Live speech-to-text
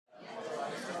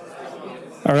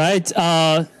All right.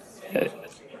 All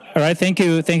right. Thank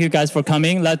you guys for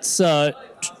coming. Let's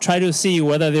try to see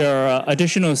whether there are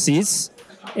additional seats.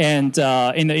 And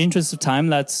in the interest of time,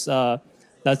 let's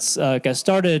get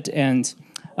started. And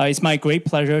it's my great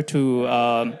pleasure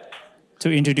to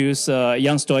introduce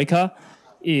Jan Stoica.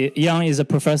 Jan is a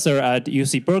professor at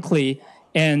UC Berkeley.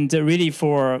 And really,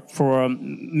 for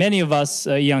many of us,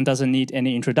 Jan doesn't need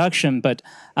any introduction. But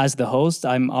as the host,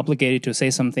 I'm obligated to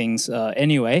say some things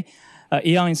anyway.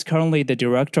 Jan is currently the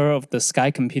director of the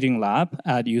Sky Computing Lab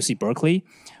at UC Berkeley,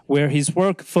 where his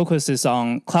work focuses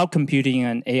on cloud computing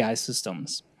and AI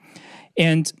systems.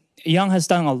 And Jan has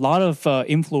done a lot of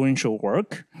influential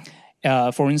work.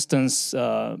 For instance,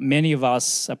 many of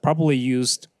us probably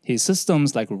used his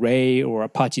systems like Ray or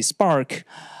Apache Spark,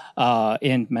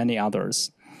 and many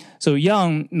others. So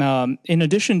Jan, in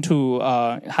addition to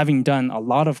having done a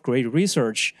lot of great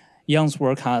research, Jan's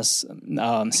work has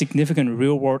significant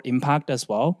real-world impact as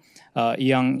well.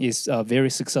 Jan is a very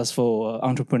successful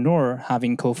entrepreneur,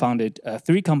 having co-founded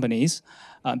 3 companies,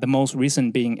 the most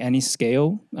recent being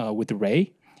Anyscale with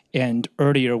Ray, and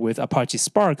earlier with Apache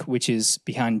Spark, which is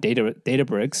behind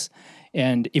Databricks,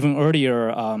 and even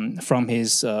earlier from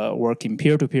his work in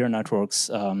peer-to-peer networks,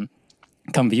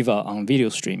 Conviva on video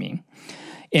streaming.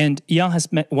 And Jan has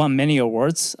won many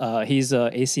awards. He's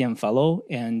an ACM Fellow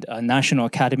and a National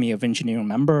Academy of Engineering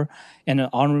member and an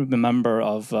honorary member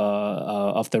of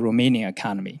the Romanian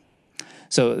Academy.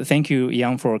 So thank you,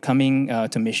 Jan, for coming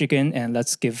to Michigan, and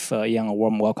let's give Jan a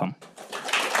warm welcome.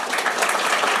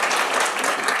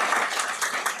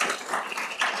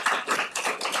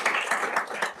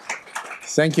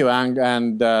 Thank you, Ang,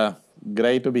 and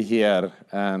great to be here.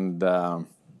 And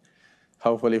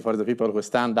hopefully for the people who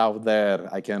stand out there,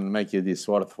 I can make you this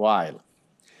worthwhile.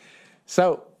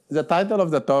 So the title of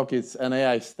the talk is an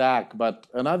AI stack, but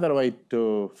another way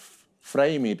to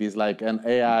frame it is like an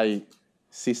AI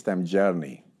system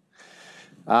journey.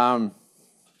 And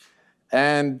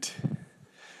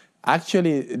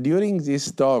actually, during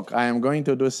this talk, I am going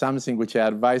to do something which I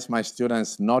advise my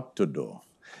students not to do.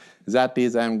 That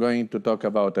is, I'm going to talk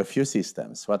about a few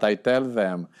systems. What I tell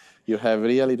them, you have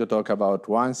really to talk about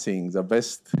one thing, the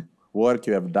best work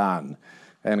you have done,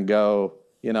 and go,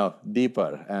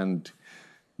 deeper.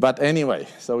 But anyway,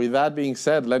 so with that being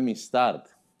said, let me start.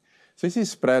 So this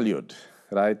is Prelude,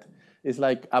 right? It's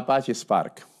like Apache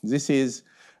Spark. This is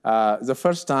the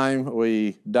first time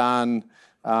we done,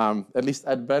 at least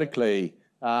at Berkeley,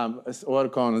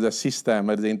 work on the system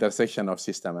at the intersection of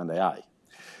system and AI.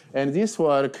 And this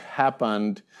work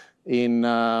happened in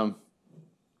AmLab.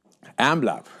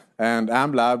 And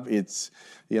AmLab, it's,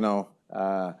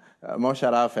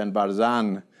 Mosharraf and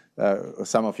Barzan,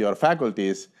 some of your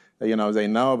faculties, they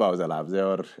know about the lab. They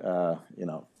were,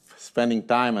 spending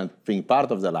time and being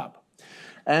part of the lab.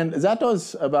 And that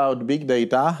was about big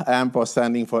data, AMP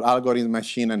standing for algorithm,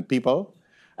 machine, and people.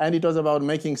 And it was about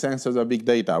making sense of the big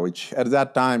data, which at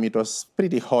that time, it was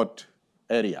pretty hot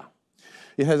area.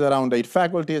 It has around 8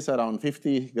 faculties, around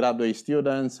 50 graduate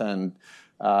students, and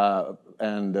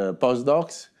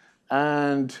postdocs.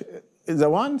 And the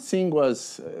one thing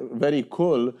was very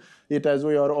cool, as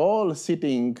we are all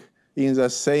sitting in the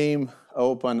same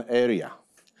open area,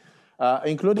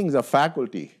 including the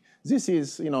faculty. This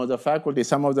is, the faculty,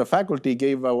 some of the faculty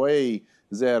gave away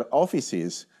their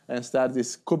offices and started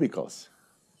these cubicles,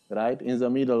 right, in the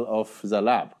middle of the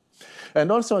lab.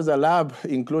 And also the lab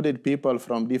included people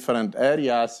from different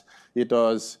areas. It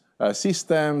was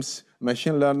systems,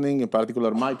 machine learning, in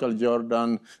particular Michael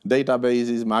Jordan,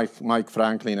 databases, Mike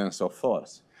Franklin, and so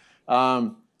forth.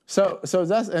 So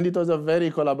that's, and it was a very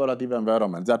collaborative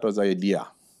environment. That was the idea,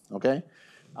 okay?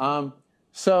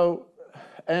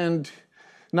 And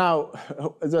now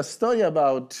the story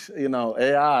about,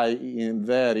 AI in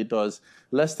there, it was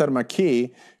Lester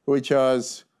McKee, which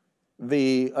was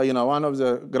the, one of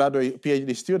the graduate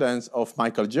PhD students of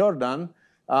Michael Jordan,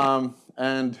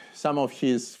 and some of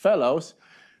his fellows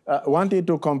wanted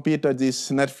to compete at this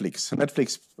Netflix.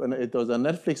 It was a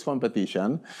Netflix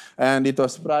competition, and it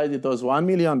was priced, it was $1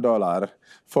 million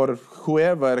for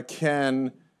whoever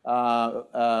can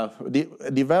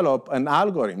develop an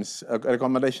algorithms,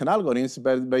 recommendation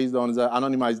algorithms based on the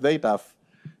anonymized data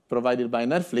provided by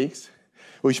Netflix,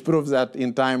 which proves that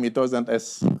in time it wasn't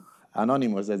as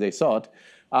anonymous as they thought,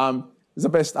 the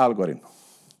best algorithm.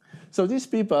 So these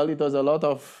people, it was a lot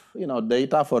of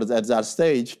data at that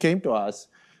stage, came to us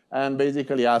and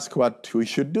basically asked what we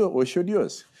should do, we should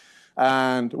use.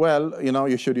 And well,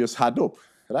 you should use Hadoop,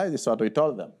 right? This is what we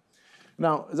told them.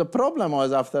 Now, the problem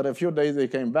was after a few days, they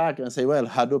came back and say, well,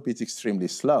 Hadoop is extremely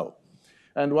slow.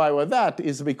 And why was that?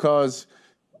 Is because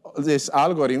these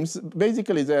algorithms,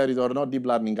 basically there is are not deep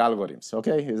learning algorithms,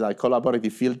 okay? It's like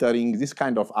collaborative filtering, this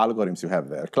kind of algorithms you have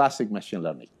there, classic machine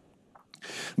learning.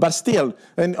 But still,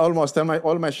 and almost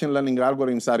all machine learning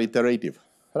algorithms are iterative,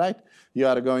 right? You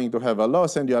are going to have a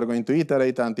loss, and you are going to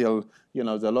iterate until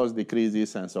the loss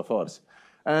decreases and so forth.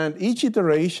 And each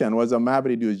iteration was a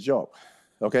map-reduced job,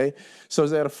 okay? So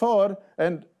therefore,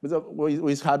 and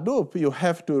with Hadoop, you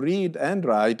have to read and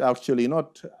write, actually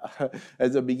not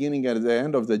at the beginning and at the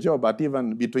end of the job, but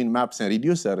even between maps and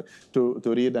reducer to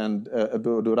read and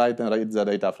to write and write the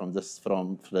data from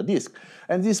the disk.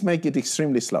 And this makes it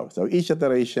extremely slow. So each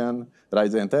iteration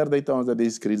writes the entire data on the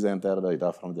disk, reads the entire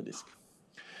data from the disk.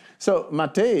 So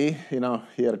Matei,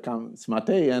 here comes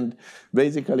Matei, and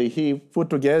basically he put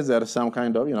together some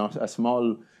kind of, a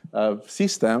small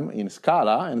system in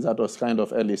Scala, and that was kind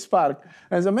of early Spark.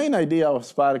 And the main idea of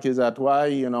Spark is that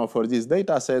why, for these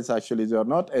data sets, actually, they are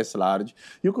not as large,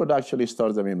 you could actually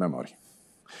store them in memory.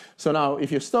 So now,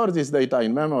 if you store this data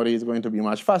in memory, it's going to be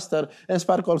much faster. And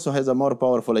Spark also has a more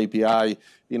powerful API.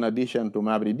 In addition to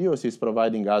MapReduce, it's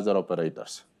providing other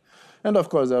operators. And of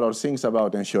course, there are things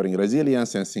about ensuring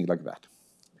resilience and things like that.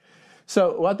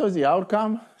 So what was the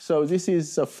outcome? So this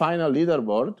is a final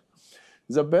leaderboard.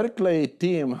 The Berkeley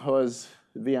team was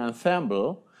the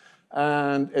ensemble.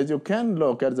 And as you can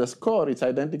look at the score, it's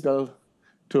identical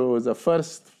to the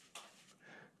first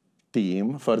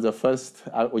team for the first,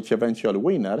 which eventual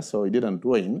winner, so it didn't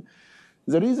win.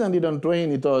 The reason it didn't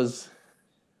win, it was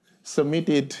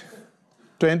submitted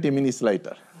 20 minutes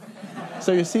later.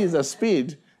 So you see the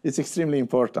speed. It's extremely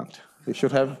important. They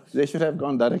should have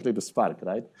gone directly to Spark,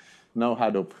 right? No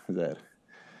Hadoop there.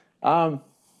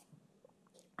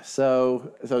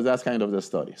 So that's kind of the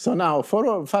story. So now,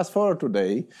 fast forward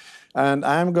today, and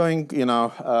I'm going,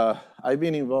 I've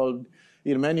been involved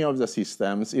in many of the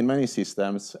systems, in many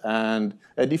systems, and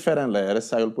at different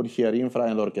layers. I will put here infra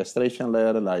and orchestration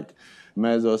layer, like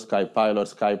Mesos, SkyPilot,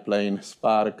 SkyPlane,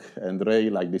 Spark, and Ray,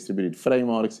 like distributed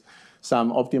frameworks.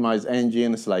 Some optimized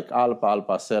engines like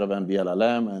Alpha, Server, and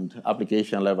vLLM, and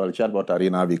application level, Chatbot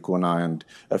Arena, Vicuna, and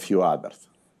a few others.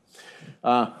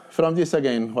 From this,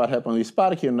 again, what happened with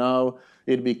Spark, it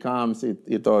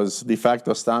was de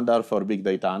facto standard for big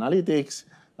data analytics.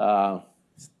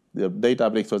 The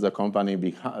Databricks was the company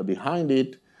behind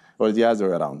it, or the other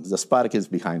way around. The Spark is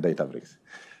behind Databricks.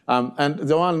 And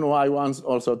the one I want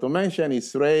also to mention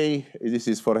is Ray. This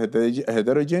is for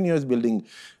heterogeneous building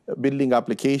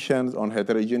applications on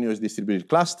heterogeneous distributed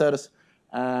clusters.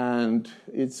 And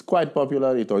it's quite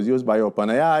popular. It was used by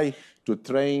OpenAI to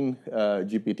train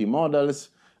GPT models.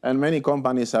 And many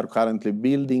companies are currently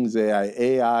building the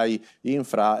AI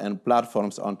infra and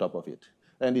platforms on top of it.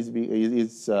 And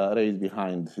Ray is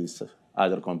behind this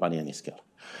other company, Aniscale.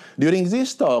 During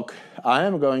this talk, I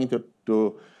am going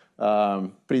to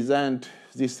present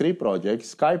these three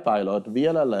projects, SkyPilot,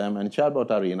 vLLM, and Chatbot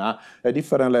Arena, at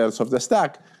different layers of the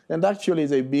stack. And actually,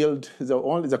 they build,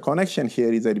 the connection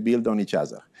here is they build on each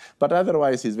other. But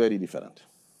otherwise, it's very different.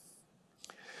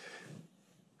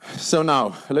 So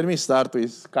now, let me start with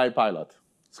SkyPilot.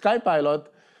 SkyPilot,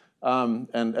 and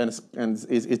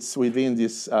it's within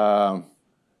this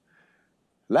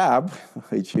lab,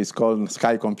 which is called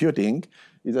Sky Computing,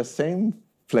 is the same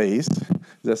place,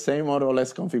 the same more or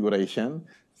less configuration,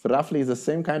 roughly the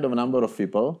same kind of number of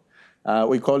people.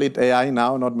 We call it AI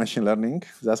now, not machine learning.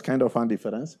 That's kind of one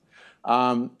difference.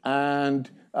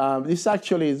 This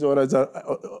actually is a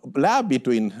lab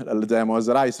between them was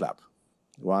the RISE lab,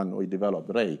 one we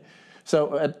developed, Ray.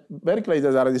 So at Berkeley,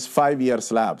 there are these 5 year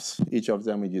labs, each of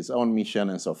them with its own mission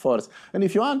and so forth. And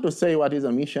if you want to say what is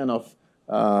a mission of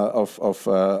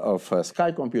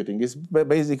Sky Computing, is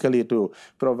basically to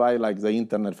provide like the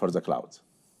internet for the clouds.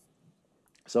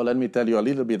 So let me tell you a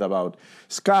little bit about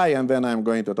Sky, and then I'm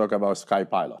going to talk about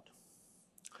SkyPilot.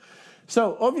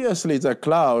 So obviously, the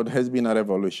cloud has been a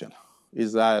revolution.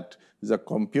 Is that the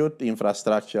compute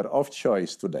infrastructure of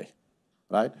choice today,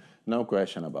 right? No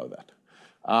question about that.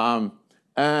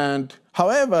 And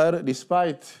however,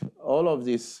 despite all of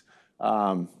this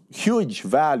huge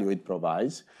value it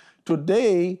provides,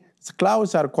 today, the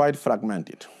clouds are quite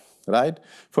fragmented, right?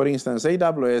 For instance,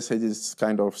 AWS has this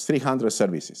kind of 300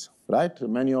 services, right?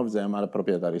 Many of them are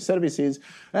proprietary services,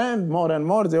 and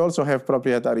more, they also have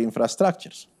proprietary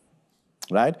infrastructures,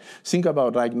 right? Think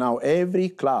about right now, every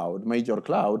cloud, major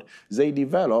cloud, they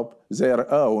develop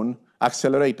their own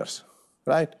accelerators,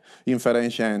 right?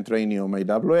 Inferential, Trainium,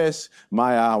 AWS,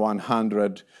 Maya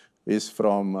 100 is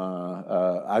from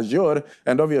Azure,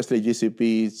 and obviously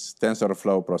GCP's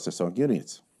TensorFlow processing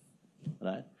units,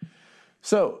 right?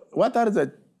 So what are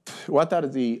the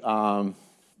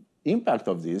impact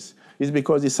of this is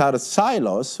because these are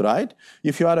silos, right?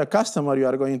 If you are a customer, you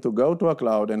are going to go to a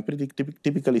cloud and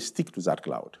typically stick to that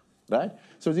cloud, right?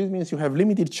 So this means you have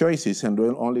limited choices and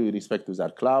only with respect to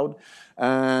that cloud.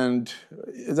 And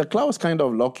the clouds kind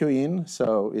of lock you in,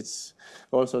 so it's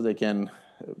also they can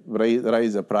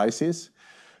raise the prices.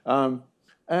 And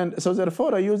so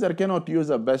therefore, a user cannot use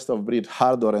a best-of-breed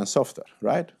hardware and software,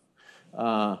 right?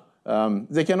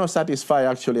 They cannot satisfy,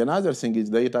 actually, another thing is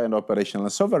data and operational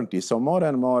sovereignty. So more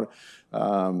and more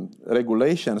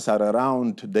regulations are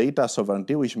around data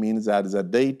sovereignty, which means that the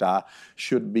data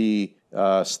should be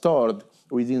stored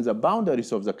within the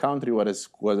boundaries of the country where it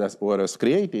was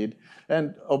created.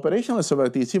 And operational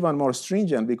sovereignty is even more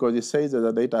stringent because it says that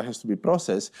the data has to be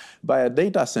processed by a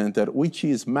data center which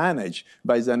is managed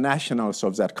by the nationals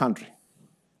of that country,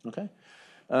 okay?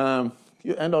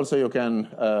 And also you can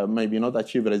maybe not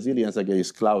achieve resilience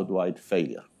against cloud-wide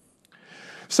failure.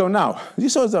 So now,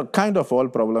 this was a kind of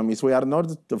old problem is we are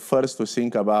not the first to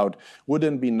think about,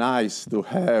 wouldn't it be nice to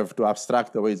have to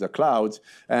abstract away the clouds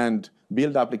and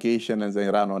build application and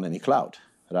then run on any cloud,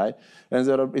 right? And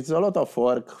it's a lot of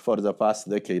work for the past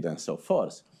decade and so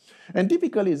forth. And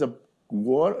typically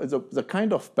the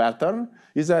kind of pattern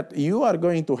is that you are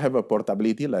going to have a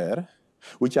portability layer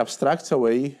which abstracts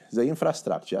away the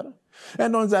infrastructure.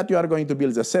 And on that, you are going to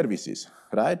build the services,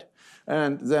 right?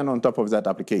 And then on top of that,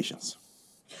 applications.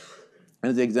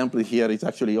 And the example here is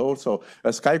actually also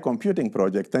a Sky Computing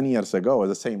project 10 years ago with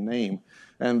the same name.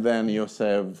 And then you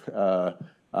have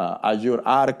Azure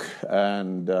Arc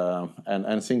and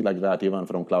things like that, even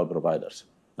from cloud providers.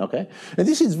 Okay? And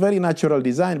this is very natural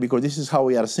design because this is how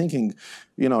we are thinking,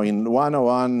 in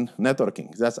 101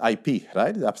 networking. That's IP,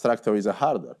 right? The abstractor is a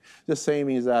hardware. The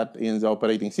same is that in the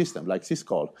operating system, like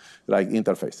syscall, like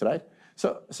interface, right?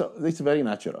 So it's very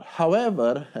natural.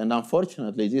 However, and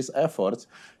unfortunately, these efforts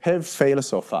have failed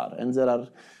so far. And there are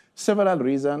several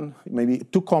reasons, maybe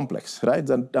too complex, right?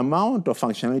 The amount of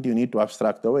functionality you need to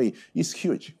abstract away is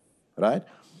huge, right?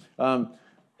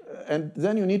 And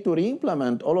then you need to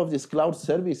re-implement all of these cloud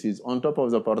services on top of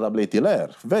the portability layer.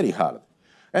 Very hard.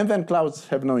 And then clouds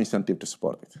have no incentive to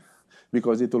support it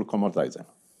because it will commoditize them.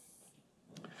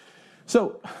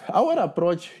 So our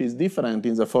approach is different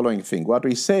in the following thing. What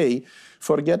we say,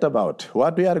 forget about.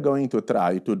 What we are going to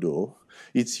try to do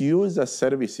is use the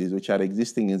services which are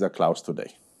existing in the clouds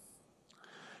today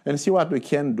and see what we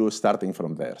can do starting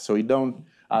from there. So we don't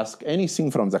ask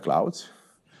anything from the clouds,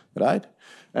 right?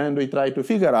 And we try to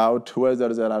figure out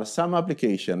whether there are some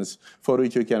applications for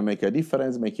which we can make a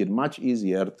difference, make it much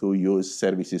easier to use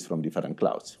services from different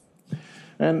clouds.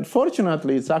 And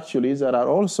fortunately, it's actually there are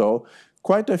also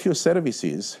quite a few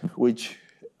services which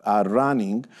are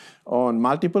running on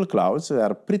multiple clouds. They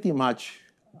are pretty much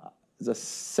the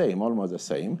same, almost the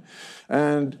same.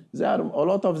 And a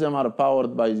lot of them are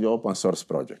powered by the open source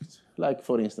projects. Like,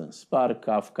 for instance, Spark,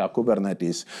 Kafka,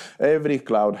 Kubernetes. Every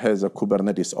cloud has a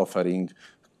Kubernetes offering,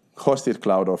 hosted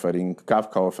cloud offering,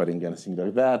 Kafka offering, and things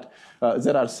like that.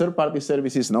 There are third-party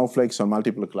services, Snowflakes on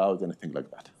multiple clouds, and things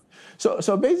like that.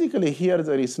 So basically here,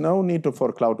 there is no need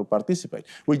for cloud to participate.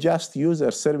 We just use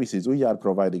their services we are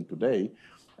providing today,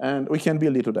 and we can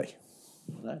build it today,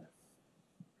 right?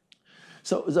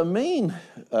 So the main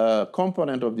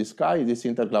component of this Sky is this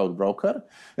intercloud broker.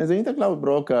 And the intercloud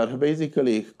broker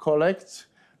basically collects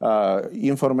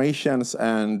informations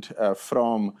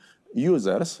from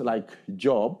users, like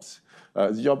jobs,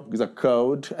 the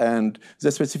code, and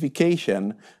the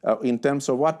specification in terms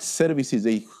of what services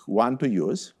they want to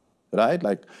use, right?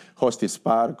 Like hosted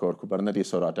Spark or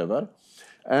Kubernetes or whatever.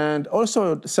 And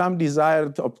also some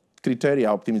desired criteria,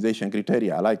 optimization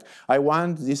criteria, like I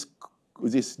want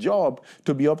this job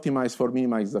to be optimized for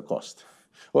minimize the cost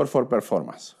or for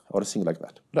performance or things like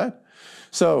that, right?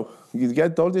 So you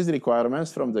get all these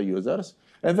requirements from the users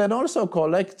and then also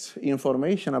collect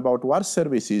information about what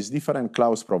services different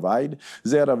clouds provide,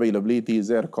 their availability,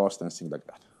 their cost, and things like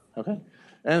that, okay?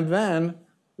 And then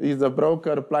if the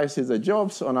broker places the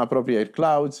jobs on appropriate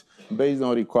clouds based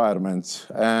on requirements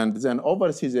and then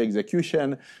oversees the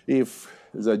execution. If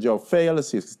the job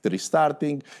fails, it's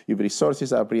restarting. If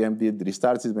resources are preempted,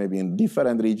 restarts is maybe in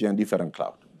different region, different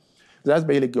cloud. That's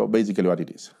basically what it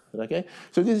is, okay?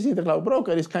 So this intercloud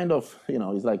broker is kind of,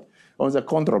 it's like on the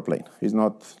control plane. It's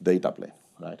not data plane,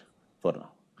 right, for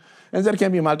now. And there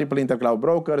can be multiple intercloud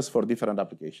brokers for different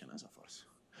applications and so forth.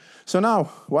 So now,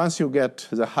 once you get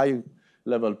the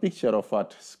high-level picture of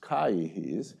what Sky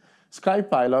is,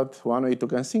 SkyPilot, one way to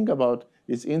can think about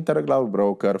is intercloud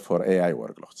broker for AI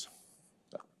workloads.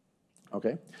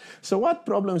 Okay, so what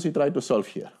problems we try to solve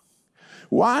here?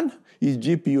 One is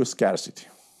GPU scarcity,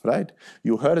 right?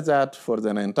 You heard that for the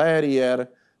entire year,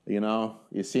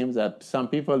 it seems that some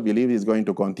people believe it's going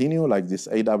to continue, like this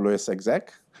AWS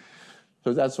exec.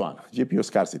 So that's one, GPU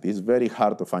scarcity. It's very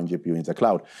hard to find GPU in the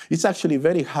cloud. It's actually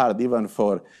very hard even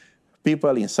for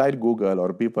people inside Google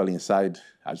or people inside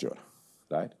Azure,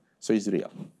 right? So it's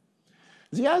real.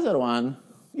 The other one,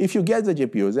 if you get the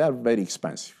GPUs, they are very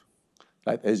expensive,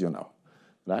 right, as you know,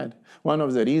 right? One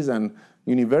of the reasons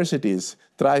universities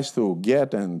tries to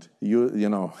get and use,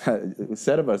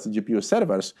 servers, GPU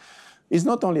servers, is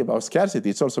not only about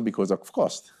scarcity, it's also because of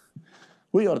cost.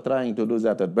 We are trying to do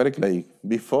that at Berkeley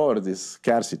before this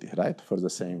scarcity, right, for the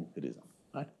same reason,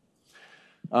 right?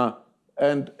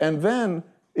 And then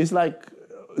it's like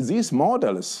these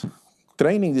models,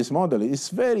 training this model is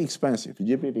very expensive.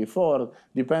 GPT-4,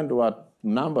 depend what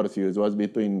numbers used, was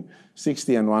between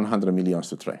 60 and 100 million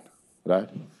to train, right?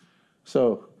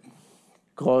 So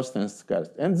cost and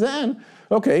scarcity. And then,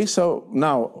 okay, so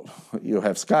now you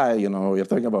have Sky, you're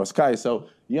talking about Sky, so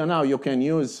now you can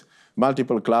use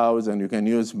multiple clouds and you can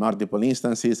use multiple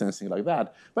instances and things like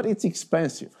that. But it's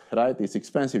expensive, right? It's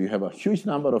expensive. You have a huge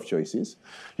number of choices.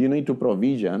 You need to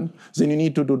provision. Then you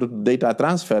need to do the data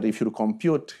transfer if you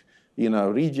compute in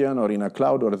a region or in a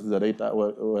cloud or the data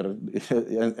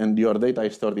and your data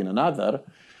is stored in another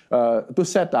to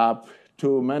set up,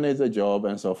 to manage the job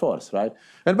and so forth, right?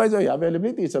 And by the way,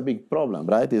 availability is a big problem,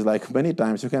 right? It's like many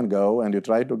times you can go and you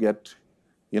try to get,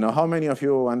 how many of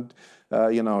you want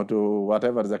to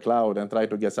whatever the cloud and try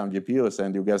to get some GPUs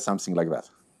and you get something like that?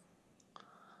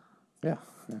 Yeah.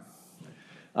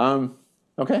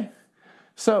 Okay.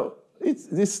 So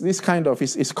this kind of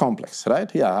is complex, right?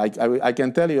 Yeah, I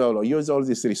can tell you, use all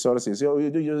these resources, you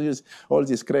use all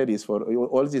these credits for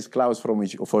all these clouds for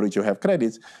which you have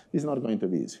credits. It's not going to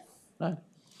be easy, right?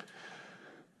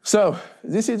 So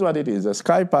this is what it is. The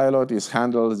SkyPilot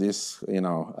handles this,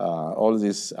 all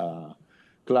this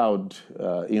cloud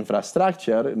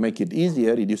infrastructure, make it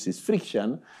easier, reduces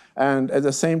friction, and at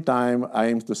the same time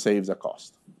aims to save the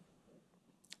cost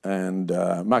and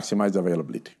maximize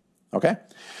availability. Okay.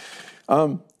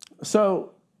 And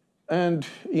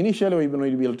initially we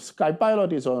built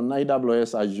SkyPilot is on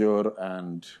AWS, Azure,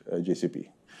 and GCP.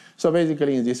 So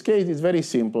basically, in this case, it's very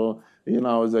simple.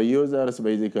 The users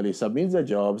basically submit the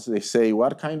jobs. They say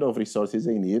what kind of resources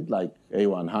they need, like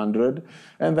A100,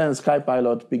 and then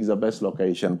SkyPilot picks the best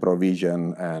location,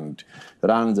 provision, and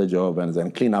runs the job, and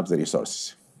then clean up the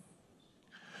resources.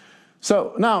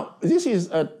 So now, this is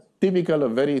a typical,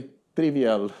 very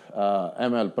trivial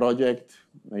ML project.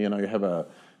 You have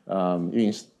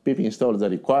people install the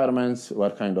requirements,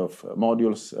 what kind of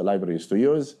modules, libraries to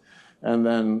use, and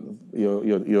then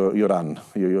you run.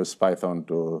 You use Python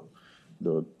to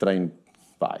train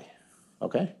Pi,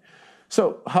 okay?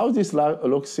 So how this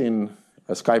looks in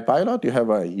a SkyPilot, you have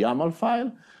a YAML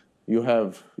file.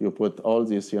 You put all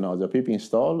this, the pip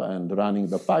install and running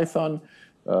the Python,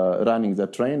 running the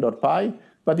train.py.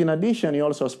 But in addition, you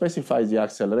also specify the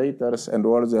accelerators and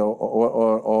where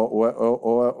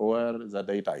the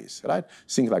data is, right?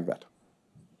 Things like that,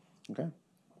 okay?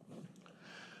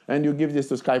 And you give this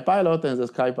to SkyPilot, and the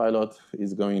SkyPilot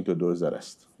is going to do the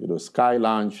rest. You do Sky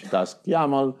launch task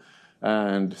YAML,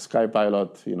 and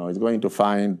SkyPilot, is going to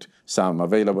find some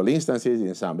available instances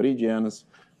in some regions,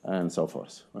 and so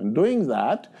forth. When doing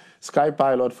that,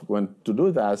 SkyPilot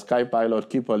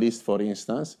keep a list, for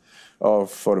instance,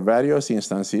 for various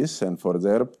instances and for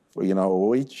their,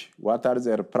 what are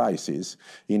their prices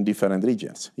in different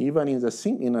regions. Even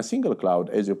in a single cloud,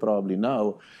 as you probably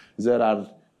know, there are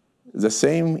the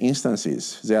same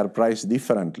instances, they are priced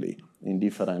differently in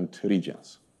different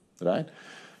regions, right?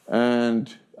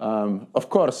 And of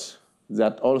course,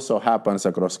 that also happens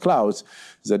across clouds.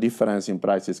 The difference in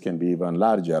prices can be even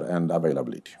larger and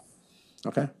availability,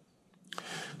 okay?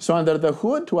 So under the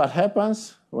hood, what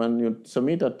happens when you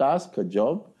submit a task, a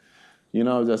job, the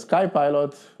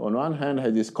SkyPilot, on one hand,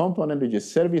 has this component which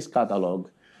is service catalog,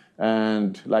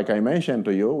 and like I mentioned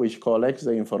to you, which collects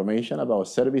the information about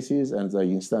services and the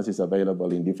instances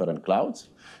available in different clouds,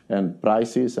 and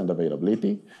prices and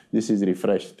availability. This is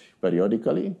refreshed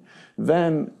periodically.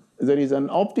 Then there is an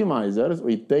optimizer.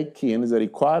 We take in the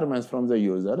requirements from the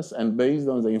users, and based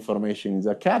on the information in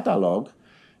the catalog,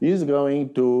 is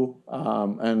going to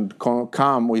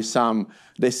come with some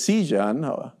decision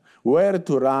where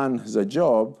to run the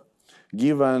job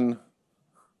given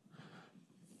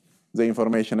the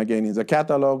information, again, in the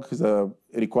catalog, the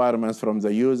requirements from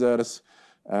the users,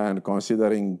 and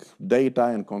considering data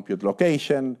and compute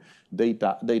location,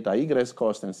 data egress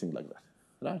cost, and things like that,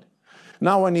 right?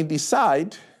 Now, when you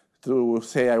decide to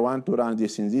say, I want to run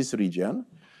this in this region,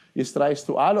 it tries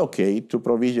to allocate to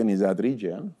provision in that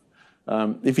region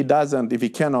If it doesn't, if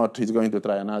it cannot, it's going to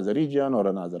try another region or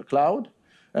another cloud.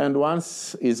 And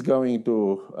once it's going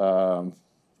to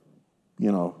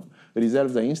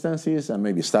reserve the instances and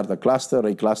maybe start a cluster,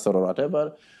 a cluster or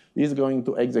whatever, it's going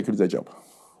to execute the job.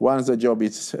 Once the job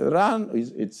is run,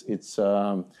 it's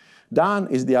done,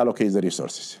 is deallocate the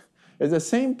resources. At the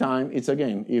same time, it's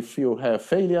again, if you have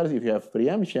failures, if you have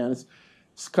preemptions,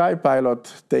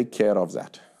 SkyPilot take care of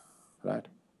that, right?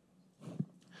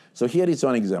 So here is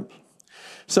one example.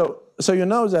 So you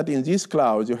know that in these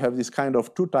clouds, you have this kind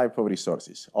of two types of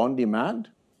resources, on-demand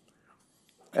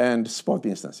and spot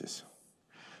instances.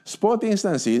 Spot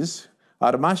instances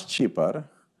are much cheaper,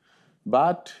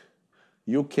 but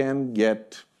they can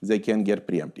get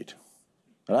preempted,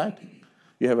 right?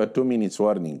 You have a 2 minutes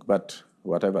warning, but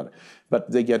whatever. But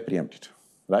they get preempted,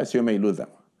 right? So you may lose them.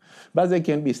 But they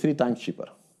can be 3 times cheaper.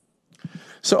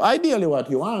 So ideally what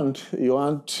you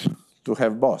want to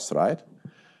have both, right?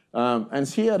 And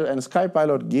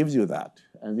SkyPilot gives you that.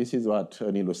 And this is what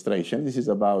an illustration. This is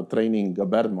about training a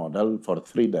BERT model for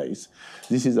 3 days.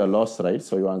 This is a loss rate,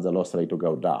 so you want the loss rate to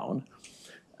go down.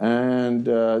 And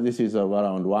this is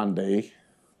around 1 day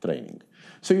training.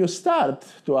 So you start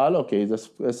to allocate,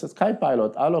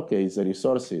 SkyPilot allocates the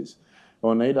resources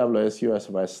on AWS US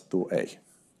West 2A.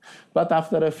 But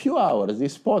after a few hours,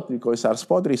 because our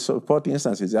spot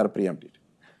instances are preempted.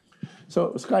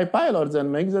 So SkyPilot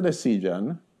then makes a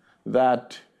decision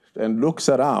and looks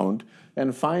around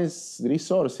and finds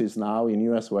resources now in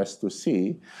US West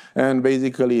 2C and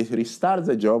basically restarts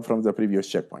the job from the previous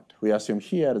checkpoint. We assume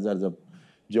here that the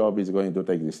job is going to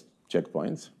take these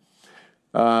checkpoints.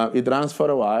 It runs for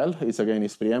a while.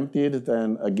 It's preempted.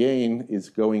 Then again,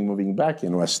 it's moving back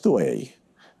in West 2A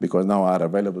because now are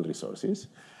available resources.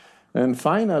 And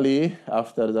finally,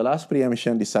 after the last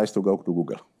preemption, decides to go to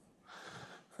Google,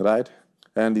 right?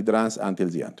 And it runs until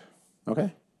the end,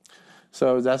 okay?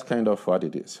 So that's kind of what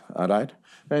it is, all right?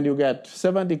 And you get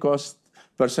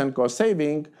 70% cost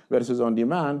saving versus on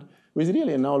demand with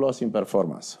really no loss in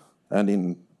performance and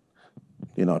in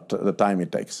the time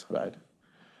it takes, right?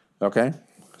 Okay,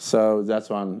 so that's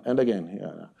one. And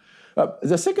again,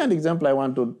 the second example I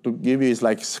want to give you is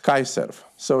like SkyServe.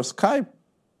 So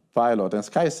SkyPilot and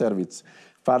SkyServe, it's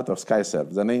part of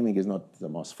SkyServe. The naming is not the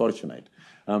most fortunate.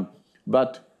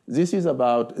 But this is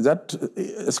about that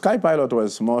SkyPilot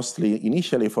was mostly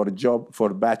initially for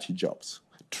batch jobs,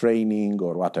 training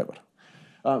or whatever.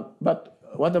 But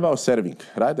what about serving,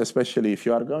 right? Especially if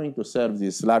you are going to serve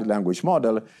this large language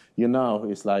model,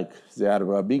 it's like they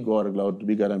are a big workload,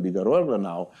 bigger and bigger workload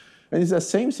now. And it's the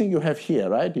same thing you have here,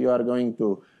 right? You are going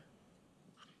to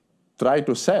try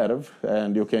to serve,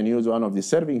 and you can use one of the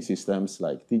serving systems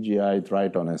like TGI,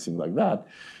 Triton, and things like that.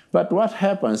 But what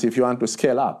happens if you want to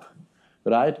scale up,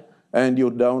 right? And you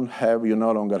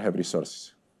no longer have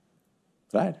resources,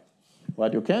 right?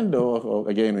 What you can do,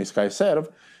 again, with SkyServe,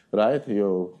 right?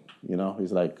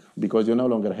 It's like, because you no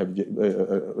longer have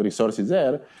resources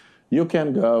there, you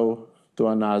can go to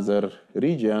another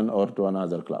region or to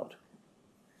another cloud.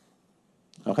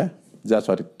 Okay? That's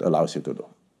what it allows you to do.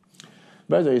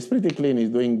 By the way, it's pretty clean.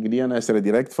 It's doing DNS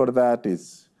redirect for that.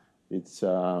 It's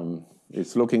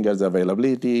looking at the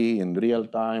availability in real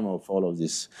time of all of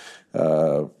these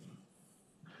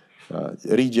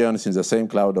regions in the same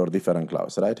cloud or different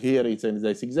clouds, right? Here it's in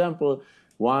this example,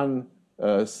 one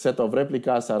set of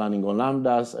replicas are running on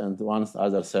Lambdas, and one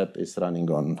other set is running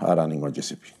on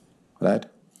GCP, right?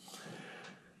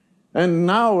 And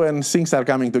now when things are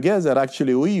coming together,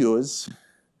 actually we use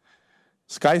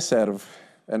SkyServe,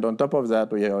 and on top of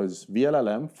that we use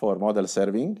vLLM for model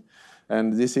serving,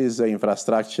 and this is the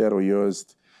infrastructure we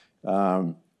used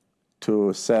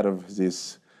to serve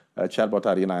this Chatbot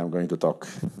Arena I'm going to talk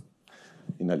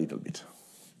in a little bit.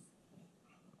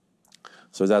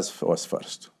 So that was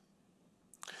first.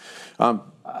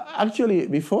 Actually,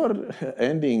 before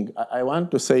ending, I want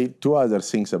to say 2 other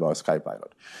things about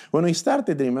SkyPilot. When we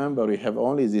started, remember, we have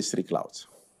only these 3 clouds,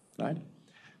 right?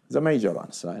 The major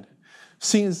ones, right?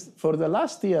 Since for the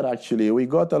last year, actually, we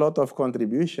got a lot of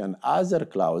contribution, other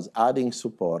clouds adding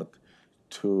support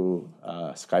to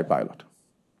SkyPilot,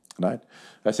 right?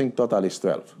 I think total is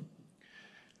 12.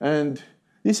 And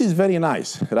this is very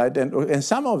nice, right? And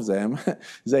some of them,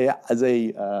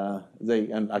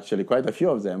 and actually quite a few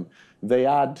of them, they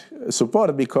add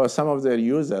support because some of their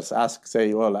users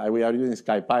say, well, we are using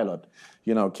SkyPilot,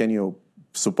 can you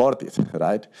support it,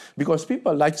 right? Because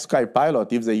people like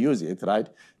SkyPilot if they use it, right?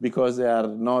 Because they are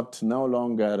no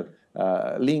longer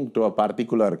linked to a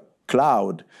particular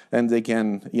cloud, and they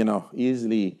can,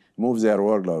 easily move their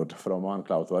workload from one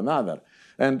cloud to another.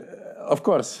 And of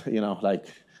course,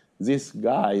 these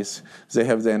guys, they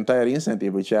have the entire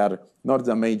incentive, which are not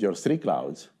the major 3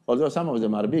 clouds, although some of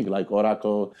them are big, like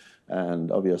Oracle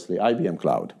and obviously IBM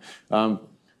Cloud,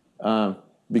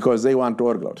 because they want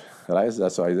workload, right?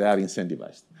 That's why they are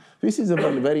incentivized. This is a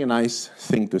very nice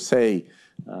thing to say.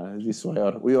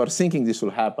 We are thinking this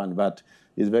will happen, but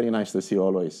it's very nice to see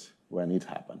always when it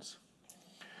happens.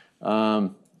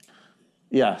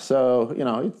 Yeah, so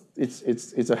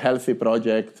it's a healthy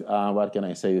project. What can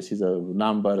I say? You see the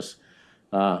numbers.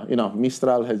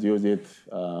 Mistral has used it.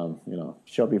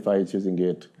 Shopify is using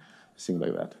it. Things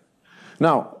like that.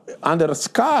 Now, under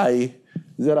Sky,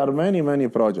 there are many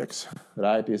projects,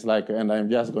 right? It's like, and I'm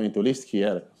just going to list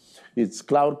here. It's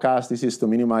Cloudcast. This is to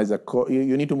minimize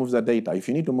you need to move the data. If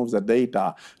you need to move the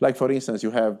data, like for instance,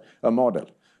 you have a model,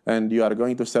 and you are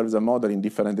going to serve the model in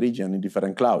different regions, in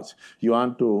different clouds. You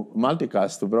want to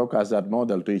multicast, to broadcast that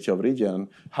model to each of region.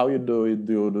 How you do it?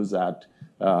 Do you do that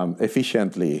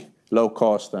efficiently, low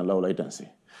cost and low latency?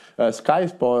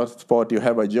 SkyPilot, you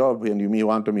have a job and you may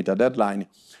want to meet a deadline.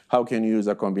 How can you use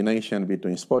a combination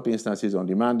between spot instances,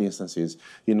 on-demand instances,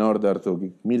 in order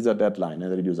to meet the deadline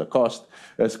and reduce the cost?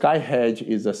 SkyHedge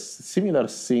is a similar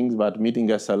thing, but meeting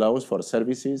SLOs for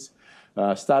services.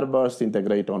 Starburst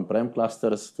integrate on-prem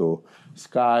clusters to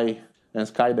Sky, and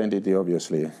Sky Identity,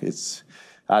 obviously, it's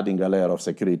adding a layer of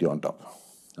security on top,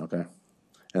 okay?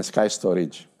 And Sky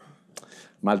Storage,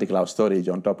 multi-cloud storage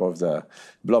on top of the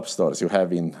blob stores you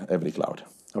have in every cloud,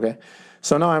 okay?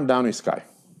 So now I'm done with Sky.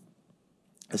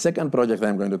 The second project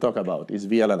I'm going to talk about is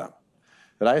vLLM,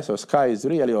 right? So Sky is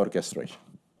really orchestration,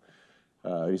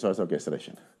 resource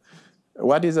orchestration.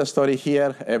 What is the story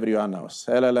here? Everyone knows.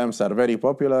 LLMs are very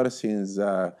popular since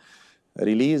the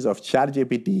release of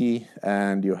ChatGPT,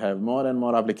 and you have more and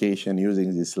more applications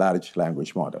using these large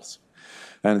language models.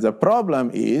 And the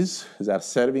problem is that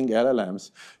serving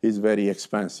LLMs is very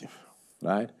expensive,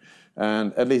 right?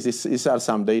 And at least these are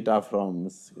some data from,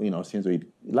 since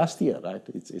last year, right?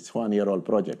 It's 1-year-old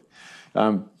project.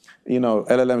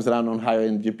 LLMs run on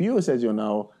high-end GPUs, as you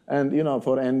know. And,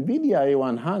 for NVIDIA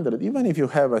A100, even if you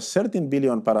have a 13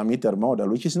 billion parameter model,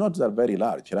 which is not that very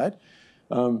large, right?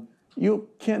 You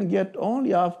can get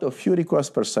only up to a few requests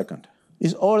per second.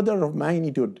 It's order of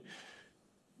magnitude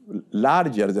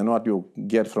larger than what you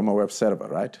get from a web server,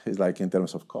 right? It's like in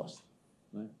terms of cost.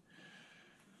 Right?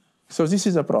 So this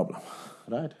is a problem,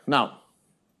 right? Now,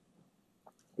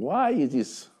 why is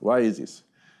this? Why is this?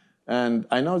 And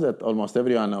I know that almost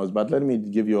everyone knows, but let me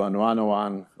give you a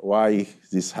 101 why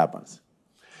this happens.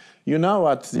 You know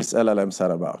what these LLMs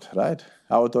are about, right?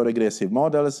 Autoregressive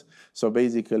models. So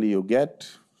basically you get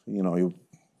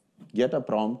a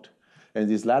prompt, and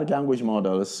these large language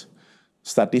models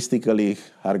statistically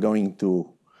are going to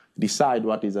decide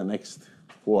what is the next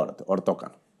word or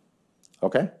token,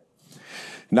 okay?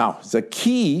 Now, the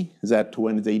key that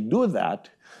when they do that,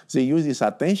 they use these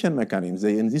attention mechanisms.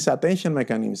 And these attention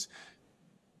mechanisms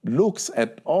looks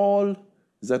at all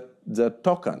the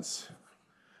tokens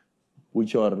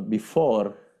which are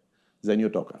before the new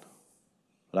token,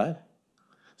 right?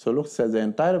 So looks at the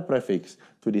entire prefix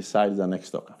to decide the next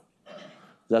token.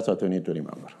 That's what we need to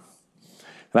remember,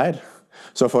 right?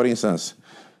 So for instance,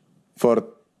 for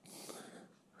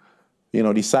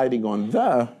deciding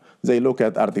on they look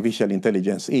at artificial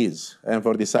intelligence is, and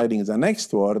for deciding the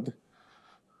next word,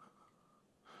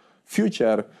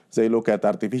 future, they look at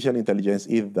artificial intelligence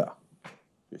is the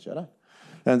future, right?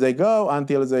 And they go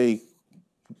until the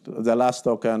last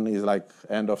token is like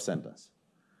end of sentence,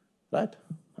 right?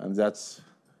 And that's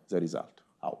the result,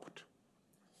 output,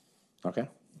 okay?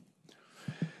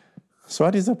 So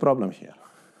what is the problem here?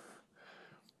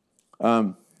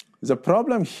 The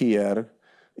problem here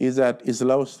is that it's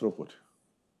low throughput.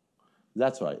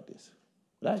 That's why it is,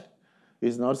 right?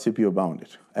 It's not CPU bounded.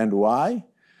 And why?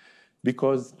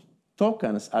 Because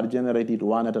tokens are generated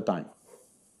one at a time,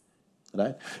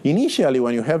 right? Initially,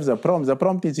 when you have the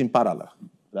prompt is in parallel,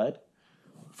 right?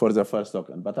 For the first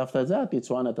token. But after that, it's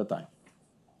one at a time,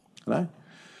 right?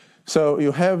 So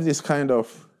you have this kind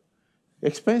of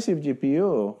expensive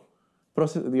GPU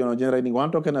process, generating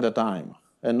one token at a time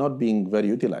and not being very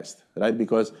utilized, right?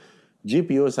 Because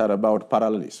GPUs are about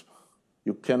parallelism.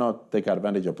 You cannot take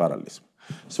advantage of parallelism.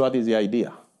 So what is the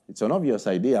idea? It's an obvious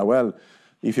idea. Well,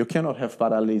 if you cannot have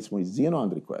parallelism with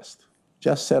zero-on request,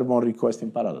 just serve more requests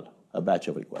in parallel, a batch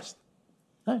of requests.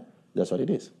 Right? That's what it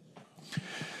is.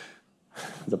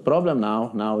 The problem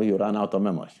now you run out of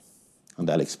memory. And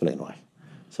I'll explain why.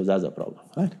 So that's the problem,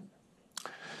 right?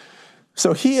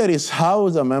 So here is how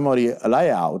the memory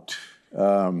layout,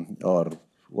 or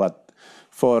what,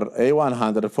 for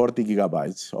A140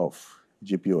 gigabytes of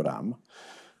GPU RAM,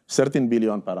 13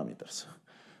 billion parameters.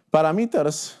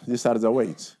 Parameters, these are the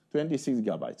weights, 26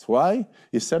 gigabytes. Why?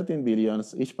 It's 13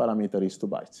 billions, each parameter is 2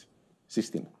 bytes,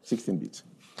 16 bits.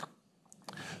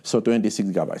 So 26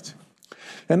 gigabytes.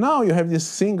 And now you have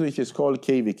this thing which is called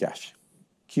KV cache,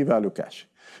 key value cache.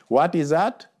 What is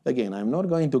that? Again, I'm not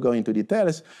going to go into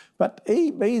details, but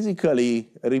basically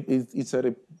it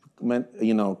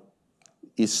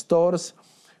stores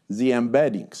the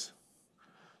embeddings.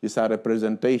 These are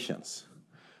representations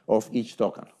of each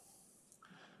token.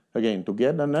 Again, to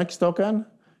get the next token,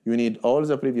 you need all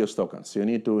the previous tokens. You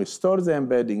need to store the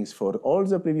embeddings for all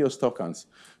the previous tokens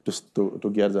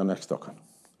to get the next token.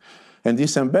 And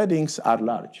these embeddings are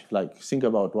large, like think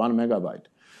about 1 megabyte.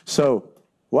 So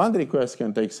one request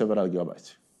can take several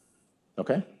gigabytes,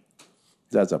 okay?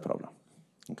 That's a problem,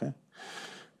 okay?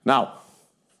 Now,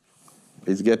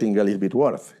 it's getting a little bit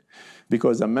worse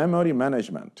because the memory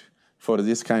management for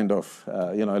this kind of,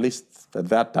 at least at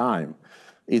that time,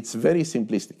 it's very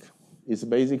simplistic. It's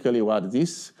basically what the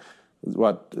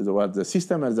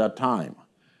system at that time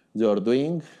they are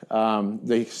doing.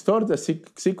 They store the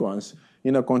sequence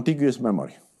in a contiguous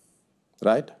memory,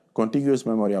 right? Contiguous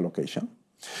memory allocation.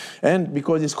 And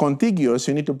because it's contiguous,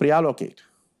 you need to pre-allocate,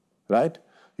 right?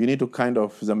 You need to kind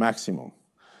of the maximum,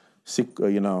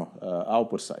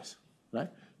 output size, right?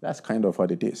 That's kind of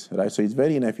what it is, right? So it's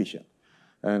very inefficient.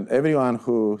 And everyone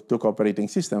who took operating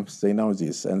systems, they know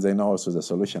this, and they know also the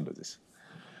solution to this.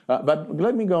 But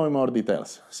let me go in more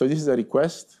details. So this is a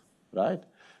request, right?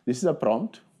 This is a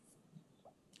prompt,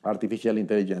 artificial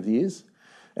intelligence is.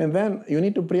 And then you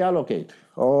need to pre-allocate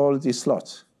all these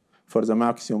slots for the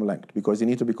maximum length, because you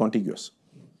need to be contiguous.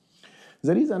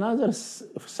 There is another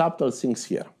subtle thing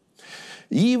here.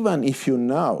 Even if you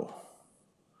know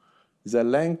the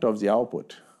length of the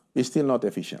output, it's still not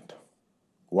efficient.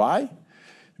 Why?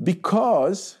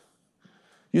 Because,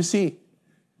 you see,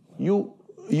 you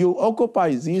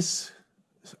occupy this,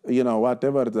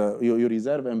 whatever you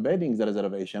reserve embeddings the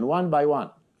reservation one by one,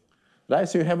 right?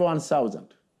 So you have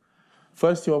 1,000.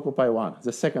 First you occupy one,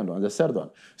 the second one, the third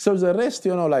one. So the rest,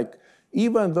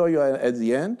 even though you are at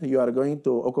the end, you are going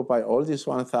to occupy all this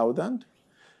 1,000.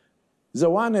 The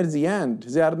one at the end,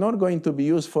 they are not going to be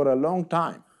used for a long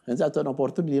time. And that's an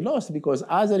opportunity lost because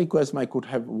other requests could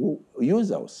have used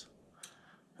those,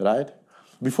 right?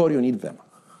 Before you need them,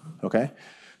 okay?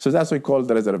 So that's what we call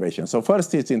the reservation. So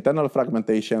first it's internal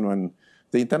fragmentation. When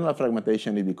the internal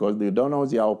fragmentation is because you don't know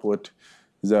the output.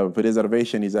 The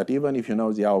reservation is that even if you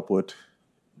know the output,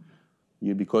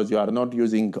 because you are not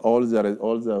using all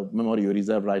the memory you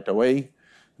reserve right away,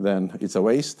 then it's a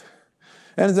waste.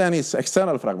 And then it's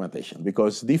external fragmentation,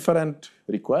 because different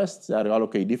requests are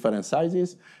allocate different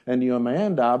sizes, and you may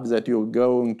end up that you're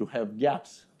going to have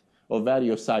gaps of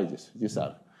various sizes. These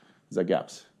are the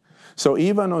gaps. So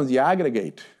even on the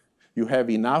aggregate, you have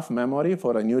enough memory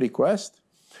for a new request,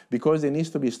 because it needs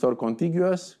to be stored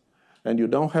contiguous, and you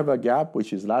don't have a gap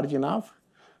which is large enough,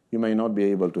 you may not be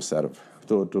able to serve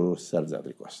that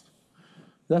request.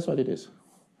 That's what it is.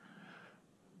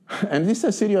 And this is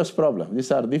a serious problem.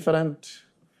 These are different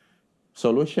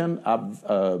solutions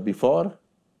before.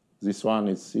 This one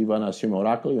is even assume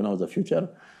Oracle, the future.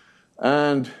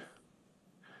 And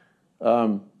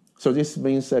so this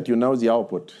means that you know the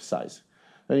output size.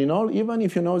 And even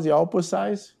if you know the output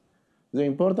size, the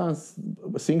important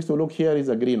thing to look here is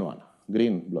a green one,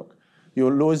 green block. You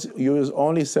use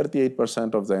only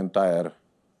 38% of the entire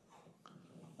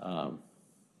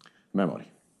memory.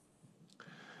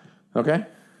 Okay?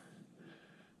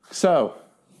 So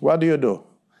what do?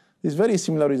 It's very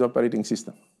similar with the operating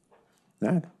system.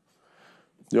 Right?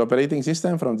 The operating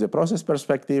system, from the process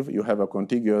perspective, you have a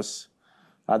contiguous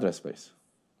address space.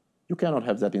 You cannot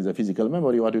have that in the physical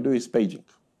memory. What you do is paging,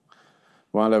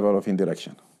 one level of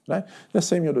indirection. Right? The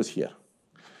same you do here.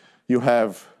 You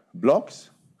have blocks.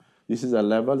 This is a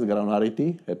level, the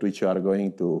granularity at which you are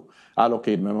going to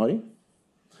allocate memory.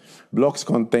 Blocks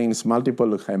contains multiple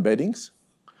embeddings.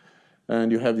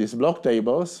 And you have these block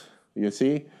tables. You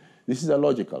see, this is a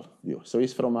logical view. So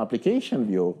it's from application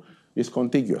view, it's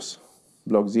contiguous.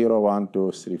 Block 0, 1,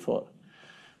 2, 3, 4.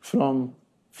 From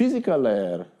physical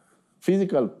layer,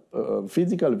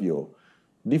 physical view,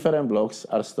 different blocks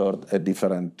are stored at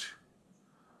different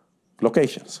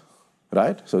locations,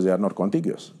 right? So they are not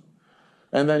contiguous.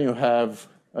 And then you have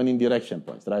an indirection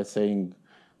point, right? Saying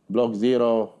block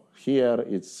 0 here,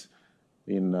 it's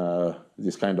in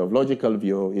this kind of logical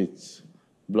view, it's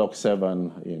block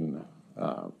 7 in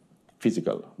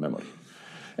physical memory.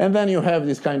 And then you have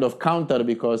this kind of counter,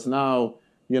 because now,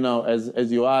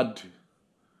 as you add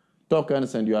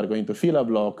tokens and you are going to fill a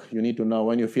block, you need to know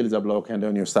when you fill the block and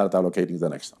then you start allocating the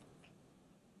next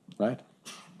one, right?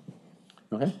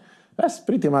 Okay? That's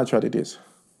pretty much what it is.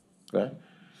 Right?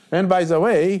 And by the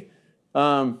way,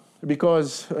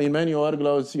 because in many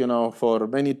workloads, for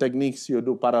many techniques, you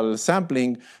do parallel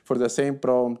sampling. For the same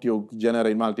prompt, you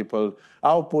generate multiple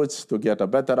outputs to get a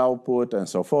better output and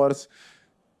so forth.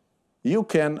 You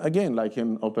can, again, like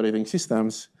in operating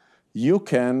systems, you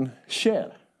can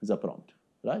share the prompt,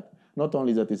 right? Not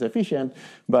only that it's efficient,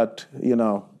 but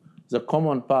the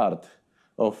common part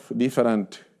of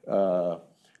different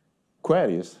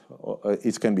queries,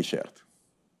 it can be shared.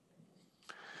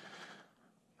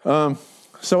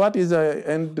 So what is the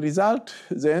end result?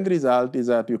 The end result is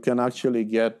that you can actually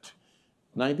get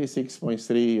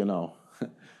 96.3,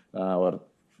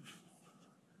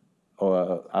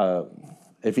 or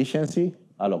efficiency,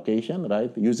 allocation,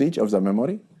 right? Usage of the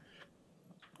memory,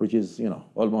 which is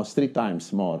almost 3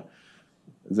 times more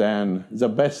than the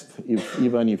best,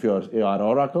 even if you are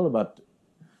Oracle, but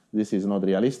this is not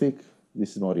realistic.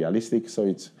 This is more realistic, so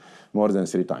it's more than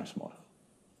 3 times more.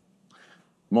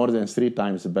 More than 3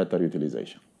 times better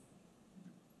utilization.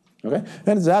 Okay?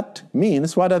 And that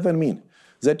means, what does that mean?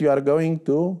 That you are going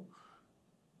to,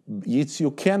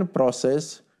 you can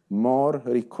process more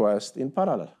requests in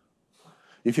parallel.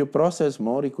 If you process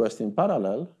more requests in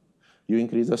parallel, you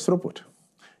increase the throughput.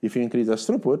 If you increase the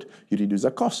throughput, you reduce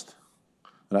the cost,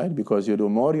 right? Because you do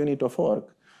more unit of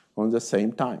work on the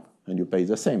same time, and you pay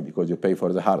the same because you pay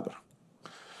for the hardware,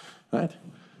 right?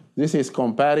 This is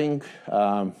comparing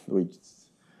with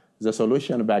the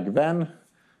solution back then,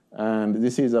 and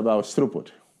this is about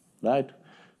throughput, right?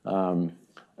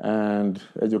 And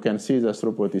as you can see, the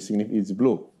throughput is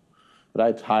blue,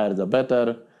 right? Higher the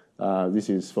better. This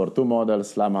is for 2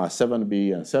 models, Llama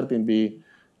 7B and 13B,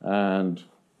 and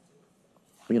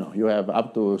you have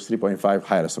up to 3.5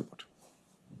 higher throughput,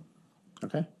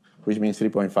 okay? Which means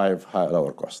 3.5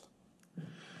 lower cost.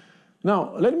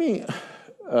 Now, let me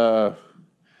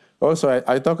also,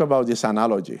 I talk about this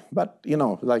analogy, but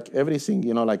like everything,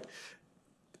 like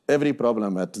every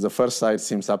problem at the first sight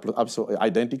seems absolutely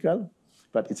identical,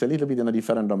 but it's a little bit in a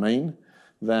different domain.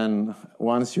 Then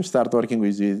once you start working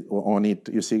with it, on it,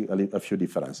 you see a few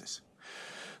differences.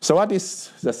 So what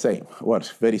is the same?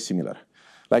 What? Very similar.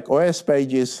 Like OS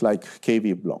pages, like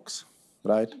KV blocks,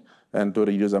 right? And to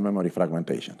reduce the memory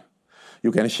fragmentation.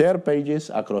 You can share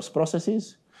pages across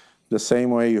processes the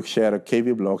same way you share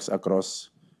KV blocks across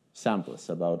samples,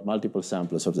 about multiple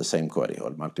samples of the same query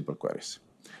or multiple queries.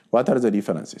 What are the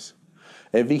differences?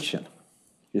 Eviction.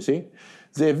 You see?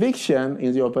 The eviction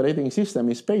in the operating system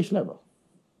is page level.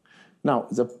 Now,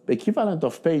 the equivalent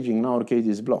of paging in our case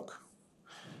is block.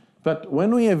 But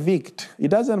when we evict, it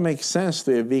doesn't make sense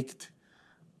to evict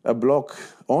a block,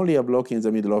 only a block in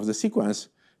the middle of the sequence,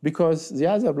 because the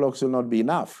other blocks will not be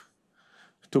enough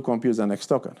to compute the next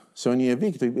token. So when you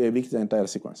evict the entire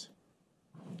sequence.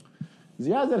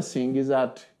 The other thing is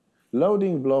that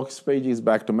loading blocks pages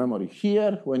back to memory.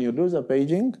 Here, when you do the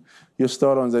paging, you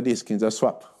store on the disk in the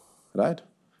swap, right?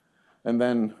 And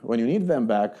then when you need them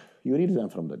back, you read them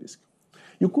from the disk.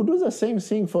 You could do the same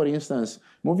thing, for instance,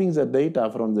 moving the data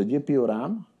from the GPU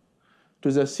RAM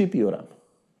to the CPU RAM,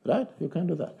 right? You can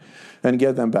do that and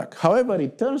get them back. However,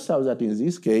 it turns out that in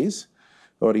this case,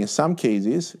 or in some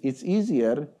cases, it's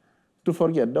easier to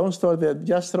forget. Don't store them,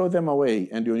 just throw them away.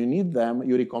 And when you need them,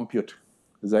 you recompute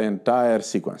the entire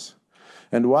sequence.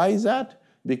 And why is that?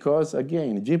 Because,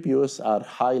 again, GPUs are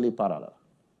highly parallel,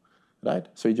 right?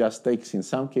 So it just takes, in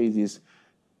some cases,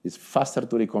 it's faster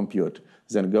to recompute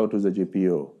than go to the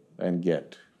GPU and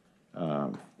get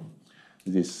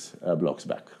these blocks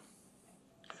back.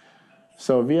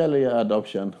 So vLLM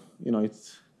adoption,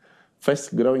 it's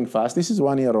growing fast. This is a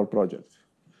 1-year-old project.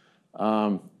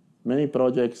 Many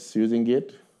projects using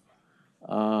it,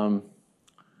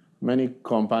 many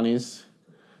companies.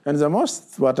 And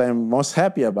what I'm most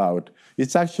happy about,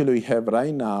 it's actually we have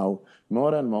right now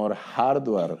more and more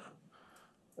hardware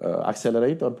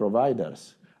accelerator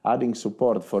providers adding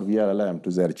support for vLLM to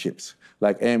their chips,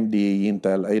 like AMD,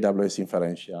 Intel, AWS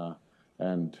Inferentia,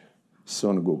 and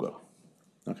soon Google,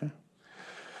 okay?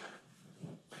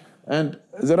 And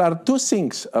there are 2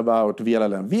 things about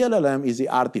vLLM. vLLM is the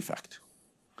artifact.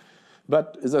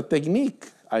 But the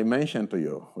technique I mentioned to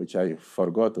you, which I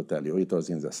forgot to tell you, it was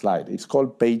in the slide, it's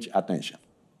called page attention.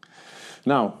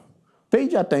 Now,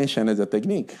 page attention as a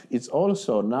technique, it's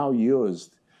also now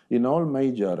used in all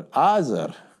major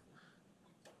other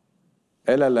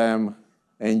LLM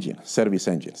service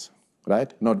engines,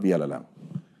 right? Not vLLM,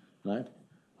 right?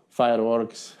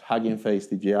 Fireworks, Hugging Face,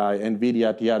 TGI,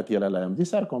 NVIDIA, TRT-LLM,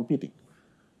 these are competing.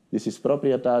 This is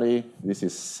proprietary, this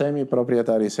is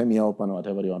semi-proprietary, semi-open,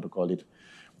 whatever you want to call it.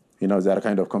 They are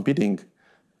kind of competing,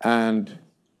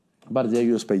 but they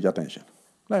use page attention.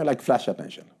 like flash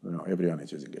attention. Everyone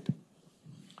is using it.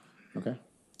 Okay?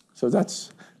 So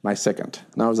that's my second.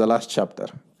 Now the last chapter.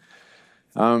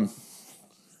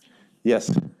 Yes?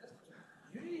 Do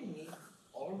you really need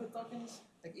all the tokens?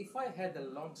 Like if I had a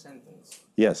long sentence,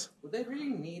 Yes. would I really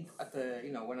need at the,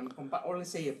 when I'm or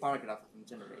let's say a paragraph I'm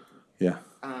generating? Yeah.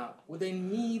 Would I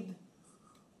need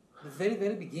the very,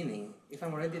 very beginning, if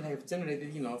I'm already have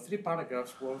generated, 3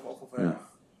 paragraphs worth of a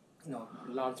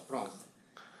large prompt?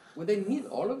 Would I need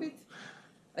all of it?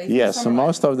 Yes, so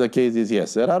most of the cases,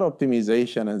 yes. There are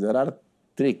optimization and there are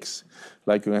tricks,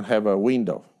 like you can have a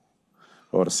window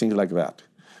or things like that.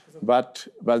 But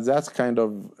that's kind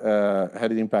of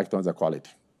had an impact on the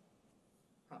quality.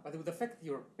 But it would affect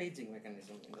your paging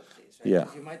mechanism in that case, right? Yeah.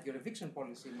 Because your eviction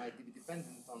policy might be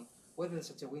dependent on whether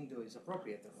such a window is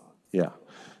appropriate or not. Yeah.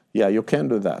 Yeah, you can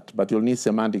do that, but you'll need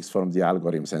semantics from the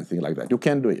algorithms and things like that. You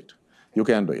can do it. You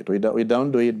can do it. We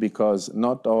don't do it because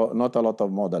not a lot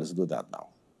of models do that now,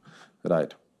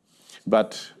 right?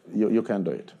 But you can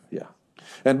do it, yeah.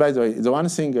 And by the way, the one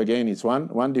thing, again, is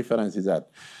one difference is that,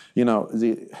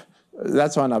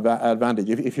 that's one advantage.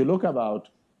 If you look about,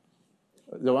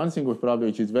 the one thing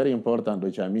which is very important,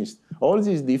 which I missed, all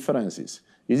these differences,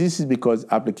 this is because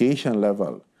application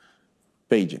level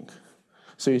paging.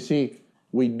 So you see,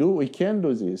 we can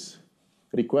do this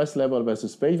request level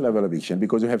versus page level eviction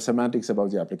because you have semantics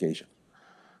about the application,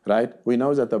 right? We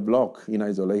know that a block in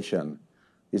isolation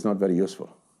is not very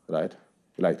useful, right?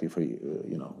 Like if we,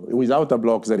 without a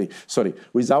block,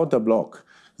 without a block,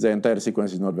 the entire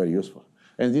sequence is not very useful.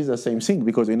 And this is the same thing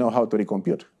because we know how to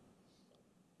recompute,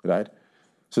 right?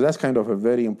 So that's kind of a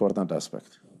very important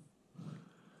aspect.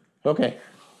 Okay,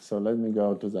 so let me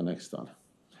go to the next one.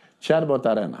 Chatbot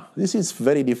Arena. This is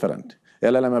very different.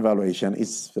 LLM evaluation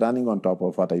is running on top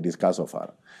of what I discussed so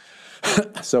far.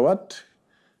 So what?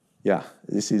 Yeah,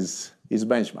 this is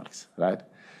benchmarks, right?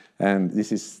 And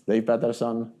this is Dave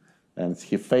Patterson, and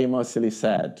he famously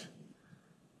said,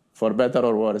 for better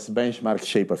or worse, benchmarks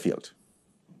shape a field.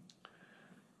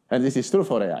 And this is true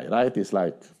for AI, right? It's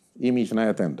like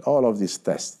ImageNet and all of these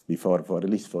tests before, at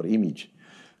least for image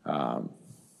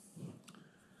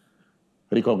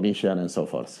recognition and so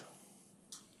forth.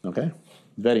 Okay?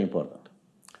 Very important.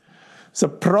 The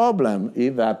problem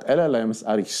is that LLMs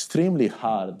are extremely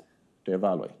hard to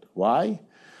evaluate. Why?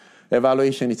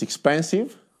 Evaluation is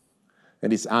expensive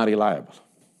and it's unreliable.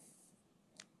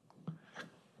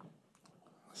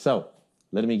 So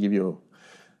let me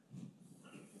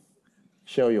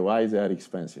show you why they are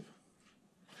expensive.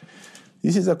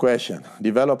 This is a question.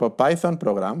 Develop a Python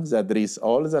program that reads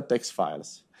all the text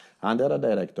files under a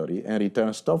directory and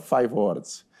returns top 5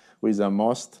 words with the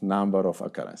most number of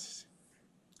occurrences.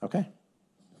 Okay?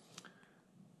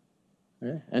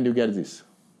 Okay? And you get this.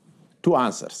 2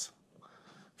 answers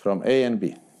from A and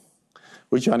B.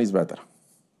 Which one is better?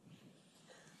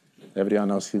 Everyone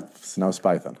knows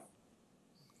Python.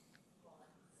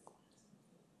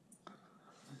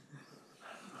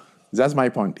 That's my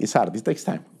point. It's hard. It takes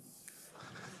time.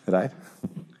 Right?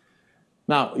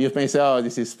 Now, you may say, oh,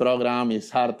 this program is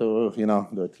hard to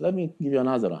do it. Let me give you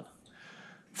another one.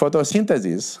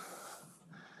 Photosynthesis,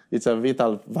 it's a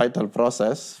vital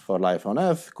process for life on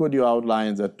Earth. Could you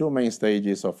outline the 2 main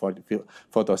stages of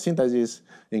photosynthesis,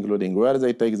 including where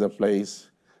they take the place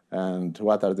and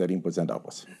what are their inputs and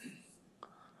outputs?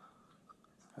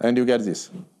 And you get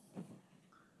this.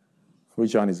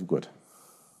 Which one is good?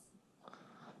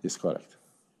 Is correct.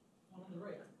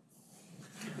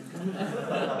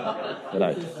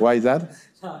 Right. Why is that?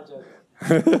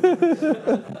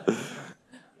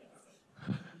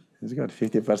 It's got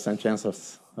 50% chance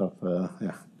of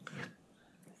yeah.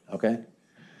 Okay?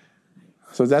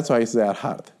 So that's why they are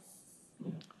hard.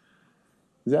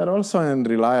 They are also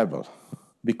unreliable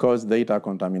because data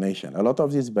contamination. A lot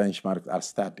of these benchmarks are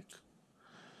static.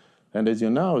 And as you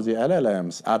know, the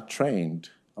LLMs are trained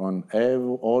on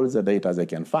all the data they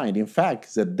can find. In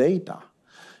fact, the data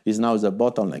is now the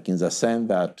bottleneck in the sense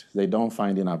that they don't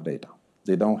find enough data.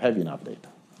 They don't have enough data.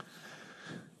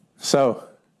 So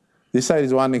this side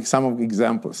is some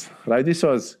examples, right? This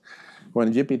was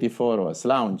when GPT-4 was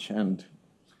launched, and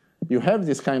you have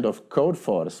this kind of code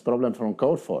force, problem from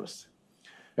code force.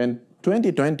 And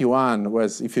 2021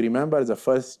 was, if you remember, the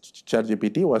first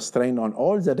ChatGPT was trained on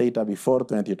all the data before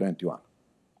 2021.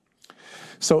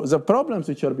 So the problems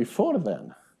which are before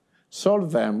then,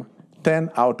 solve them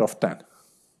 10 out of 10.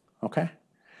 Okay?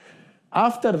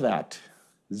 After that,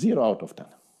 0 out of 10.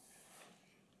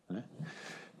 Okay?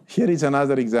 Here is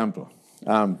another example.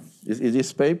 Is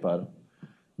this paper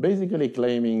basically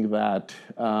claiming that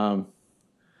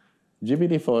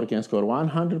GPT-4 can score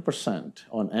 100%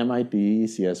 on MIT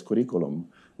ECS curriculum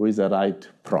with the right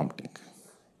prompting.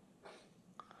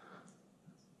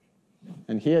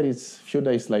 And here is a few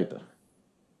days later.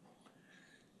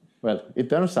 Well, it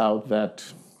turns out that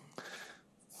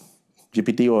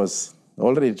GPT was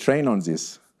already trained on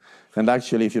this. And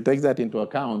actually, if you take that into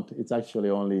account, it's actually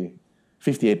only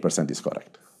 58% is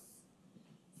correct.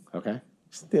 Okay?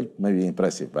 Still maybe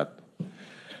impressive, but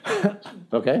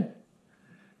okay?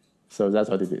 So that's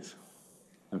what it is.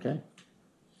 Okay?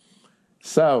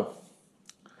 So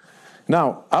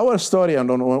now, our story, and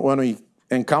when we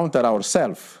encounter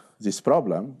ourselves this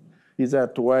problem, is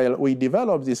that while we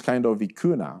developed this kind of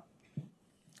vicuna,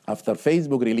 after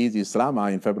Facebook released this Llama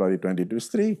in February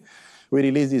 2023, we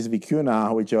released this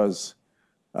vicuna, which was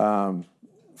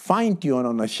fine-tuned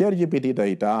on a shared GPT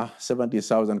data,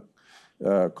 70,000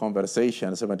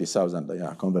 conversation,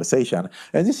 70,000 conversation.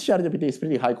 And this shared GPT is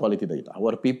pretty high-quality data,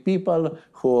 where people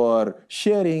who are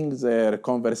sharing their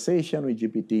conversation with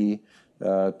GPT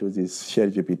to this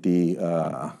shared GPT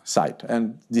site.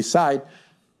 And this site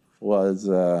was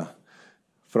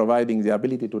providing the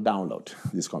ability to download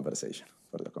this conversation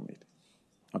for the community.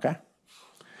 Okay?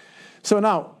 So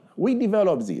now, we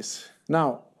developed this.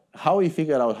 Now, how we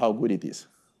figure out how good it is,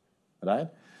 right?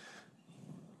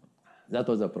 That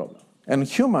was a problem. And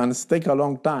humans take a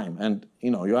long time. And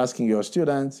you're asking your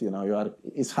students,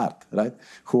 it's hard, right?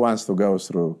 Who wants to go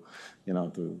through,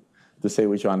 to say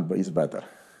which one is better?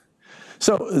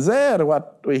 So there,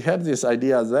 what we had this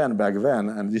idea back then,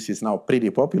 and this is now pretty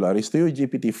popular, is to use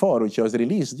GPT-4, which was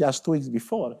released just 2 weeks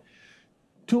before,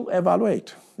 to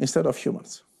evaluate instead of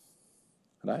humans,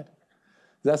 right?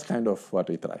 That's kind of what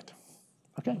we tried,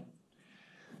 okay?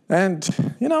 And,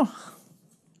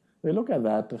 we look at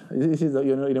that. This is,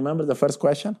 you remember the first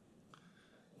question,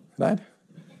 right?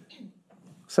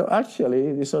 So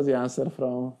actually, this was the answer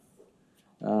from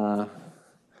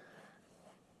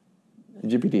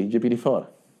GPT-4.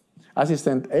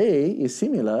 Assistant A is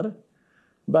similar,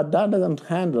 but that doesn't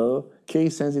handle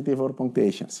case-sensitive or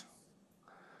punctuations.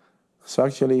 So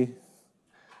actually,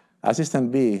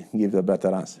 Assistant B gives a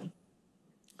better answer.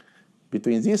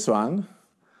 Between this one,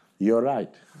 you're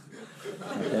right.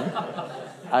 Okay?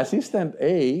 Assistant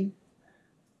A,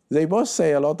 they both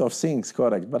say a lot of things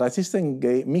correct, but Assistant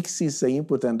A mixes the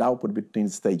input and output between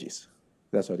stages.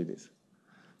 That's what it is,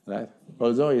 right?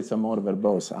 Although it's a more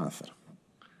verbose answer.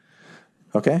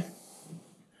 Okay?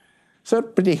 So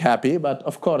pretty happy, but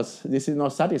of course, this is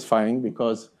not satisfying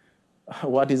because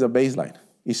what is a baseline?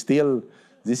 It's still,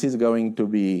 this is going to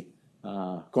be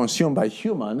consumed by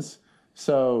humans,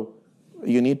 so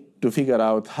you need to figure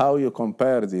out how you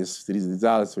compare these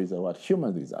results with what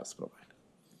human results provide.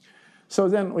 So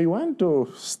then we went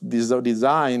to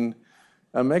design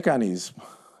a mechanism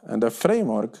and a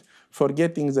framework for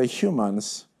getting the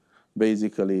humans,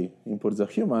 basically input the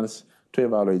humans, to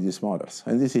evaluate these models.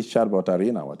 And this is Chatbot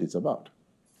Arena, what it's about.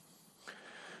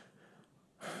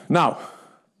 Now,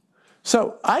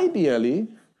 so ideally,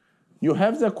 you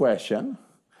have the question,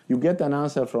 you get an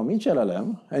answer from each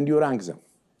LLM, and you rank them.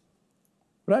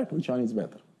 Right? Which one is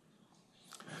better?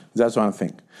 That's one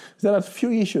thing. There are a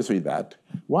few issues with that.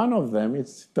 One of them, it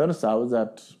turns out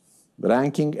that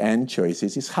ranking n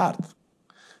choices is hard,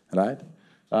 right?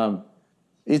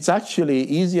 It's actually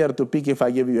easier to pick if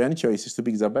I give you n choices to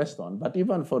pick the best one. But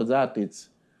even for that, it's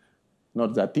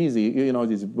not that easy. You know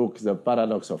this book, The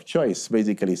Paradox of Choice,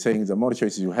 basically saying the more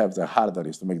choices you have, the harder it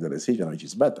is to make the decision which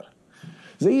is better.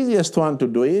 The easiest one to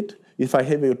do it, if I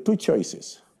have you 2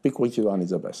 choices, pick which one is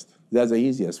the best. That's the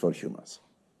easiest for humans,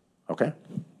 okay?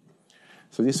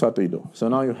 So this is what we do. So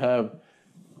now you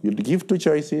give 2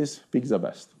 choices, pick the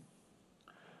best,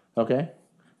 okay?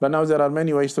 But now there are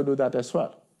many ways to do that as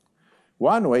well.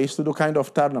 One way is to do kind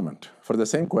of tournament. For the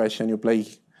same question, you play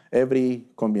every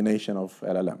combination of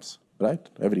LLMs, right?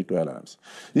 Every 2 LLMs.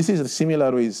 This is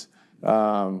similar with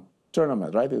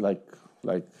tournament, right?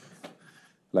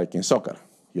 Like in soccer,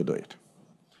 you do it.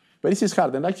 But this is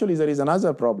hard, and actually there is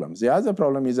another problem. The other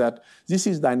problem is that this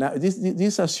is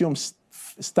this assumes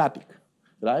static,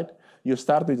 right? You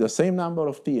start with the same number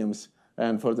of teams,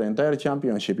 and for the entire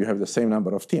championship, you have the same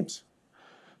number of teams.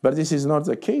 But this is not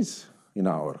the case in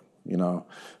our,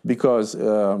 because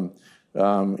in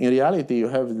reality, you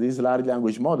have these large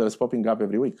language models popping up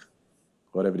every week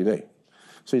or every day.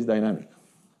 So it's dynamic.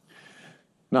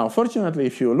 Now, fortunately,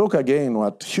 if you look again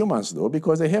what humans do,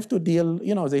 because they have to deal,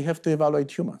 they have to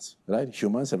evaluate humans, right?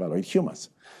 Humans evaluate humans,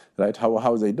 right?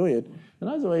 How they do it.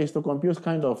 Another way is to compute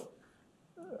kind of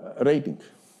rating.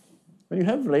 When you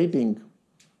have rating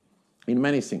in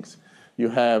many things, you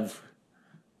have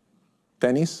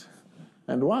tennis,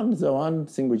 and the one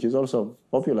thing which is also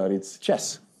popular, it's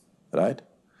chess, right?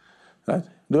 Right?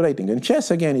 The rating. And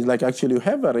chess, again, is like actually you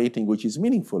have a rating which is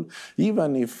meaningful.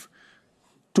 Even if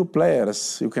two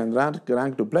players, you can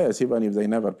rank two players even if they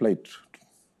never played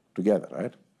together,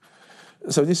 right?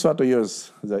 So this is what we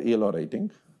use, the ELO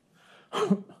rating.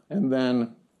 And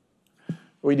then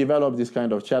we developed this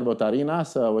kind of Chatbot Arena.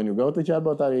 So when you go to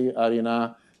Chatbot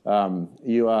Arena,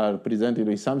 you are presented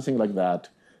with something like that.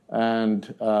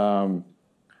 And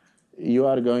you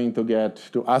are going to get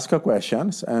to ask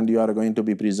questions, and you are going to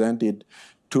be presented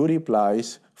two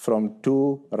replies from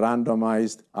two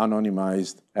randomized,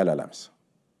 anonymized LLMs,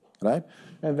 right?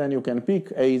 And then you can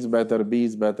pick A is better, B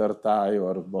is better, tie,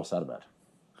 or both are better.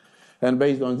 And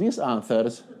based on these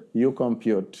answers, you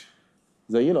compute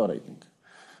the ELO rating.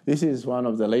 This is one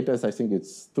of the latest, I think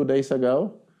it's 2 days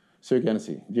ago. So you can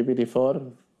see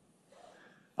GPT-4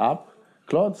 up,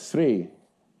 Claude 3,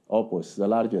 Opus, the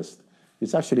largest.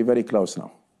 It's actually very close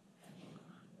now,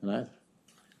 right?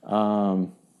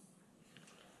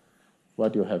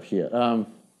 What you have here?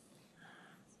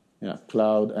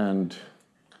 Cloud, and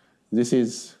this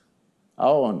is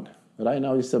our own. Right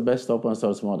now, it's the best open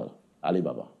source model,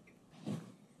 Alibaba.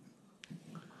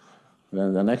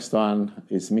 Then the next one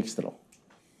is Mixtro.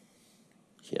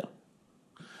 Here.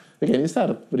 Again, these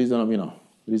are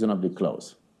reasonably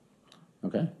close.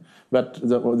 Okay, but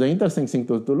the interesting thing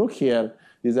to look here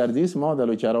is that these models,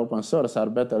 which are open source, are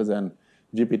better than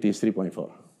GPT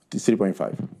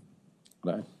 3.5,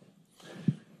 right?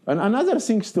 And another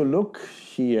thing to look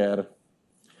here,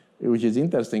 which is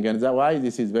interesting, and why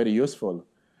this is very useful.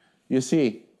 You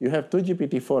see, you have two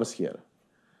GPT-4s here.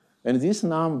 And these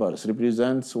numbers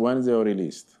represent when they were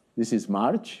released. This is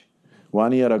March,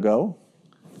 1 year ago.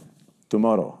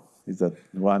 Tomorrow is that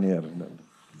 1 year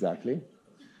exactly.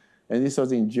 And this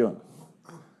was in June.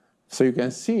 So you can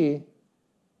see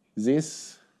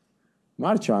this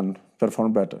March one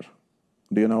performed better.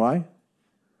 Do you know why?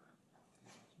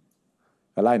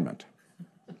 Alignment,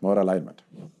 more alignment.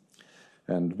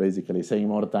 And basically saying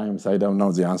more times, I don't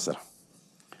know the answer.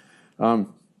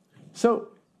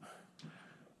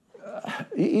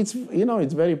 It's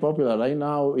very popular right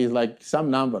now. It's like some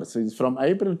numbers. It's from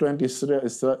April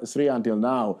 23 until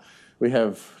now, we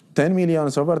have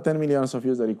over 10 million of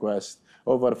user requests,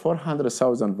 over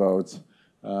 400,000 votes,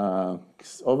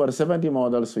 over 70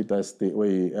 models we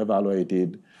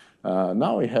evaluated.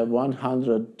 Now we have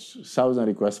 100,000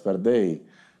 requests per day,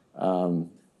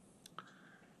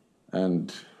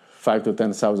 and 5 to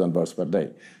 10,000 votes per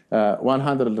day.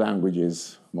 100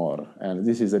 languages more, and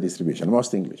this is the distribution,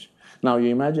 most English. Now, you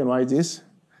imagine why this?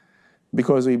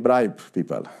 Because we bribe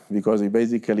people, because we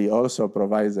basically also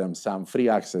provide them some free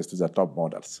access to the top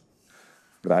models,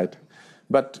 right?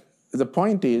 But the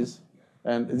point is,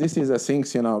 and this is the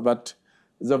things, but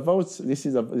the votes, these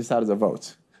are the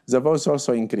votes. The votes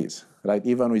also increase, right?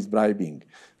 Even with bribing,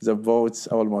 the votes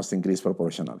almost increase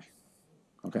proportionally,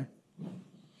 okay?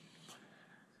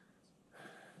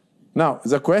 Now,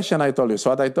 the question I told you,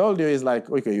 so what I told you is like,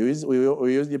 okay, we use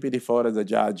GPT-4 as a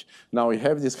judge. Now we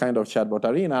have this kind of Chatbot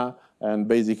Arena, and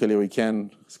basically we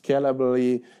can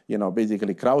scalably,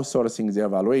 basically crowdsourcing the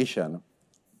evaluation,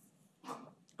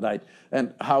 right?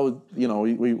 And how,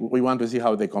 we want to see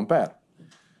how they compare.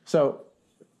 So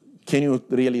can you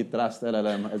really trust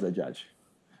LLM as a judge?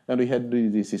 And we had to do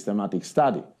this systematic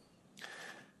study.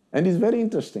 And it's very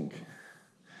interesting,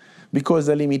 because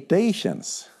the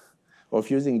limitations of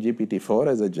using GPT-4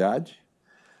 as a judge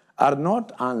are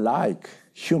not unlike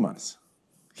humans.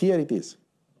 Here it is.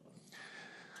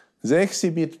 They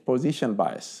exhibit position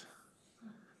bias.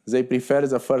 They prefer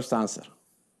the first answer.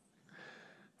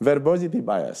 Verbosity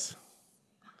bias,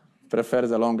 prefer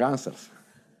the long answers.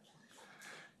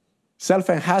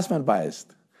 Self-enhancement bias,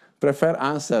 prefer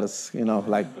answers,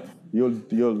 like you'll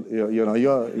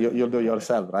do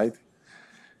yourself, right?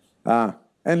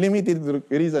 And limited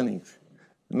reasoning.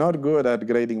 Not good at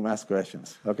grading math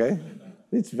questions, okay?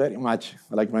 It's very much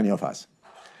like many of us.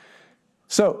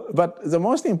 So, but the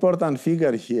most important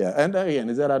figure here, and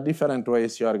again, there are different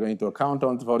ways you are going to account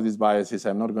for these biases.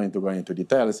 I'm not going to go into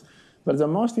details, but the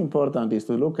most important is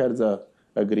to look at the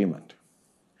agreement.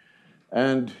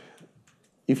 And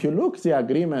if you look at the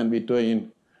agreement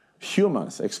between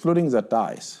humans, excluding the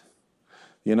ties,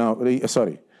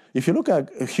 if you look at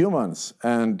humans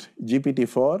and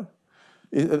GPT-4,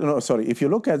 if you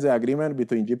look at the agreement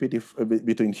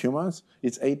between humans,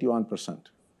 it's 81%.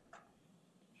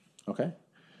 Okay?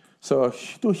 So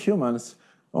two humans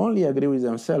only agree with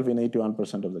themselves in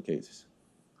 81% of the cases.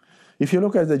 If you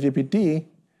look at the GPT,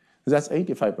 that's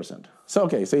 85%. So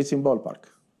so it's in ballpark,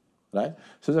 right?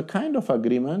 So the kind of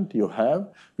agreement you have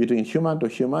between human to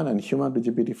human and human to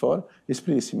GPT-4 is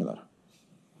pretty similar.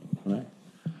 Right?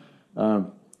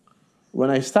 When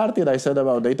I started, I said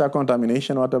about data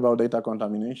contamination. What about data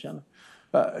contamination?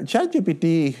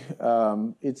 ChatGPT,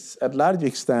 it's at large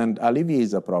extent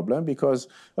alleviates the problem because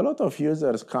a lot of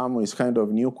users come with kind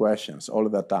of new questions all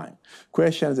the time.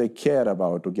 Questions they care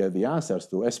about to get the answers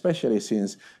to, especially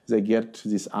since they get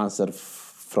this answer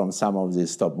from some of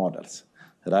these top models,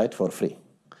 right, for free.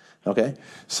 Okay,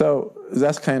 so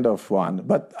that's kind of one.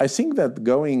 But I think that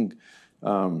going,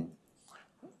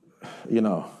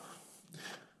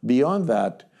 beyond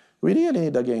that, we really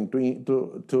need again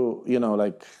to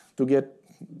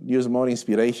use more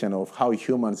inspiration of how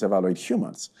humans evaluate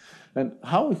humans. And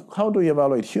how do we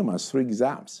evaluate humans? Through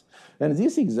exams. And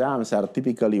these exams are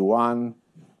typically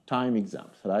one-time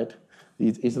exams, right?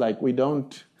 It's like we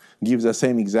don't give the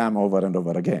same exam over and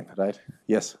over again, right?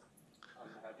 Yes?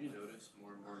 Have you noticed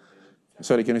more and more data?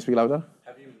 Sorry, can you speak louder?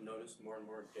 Have you noticed more and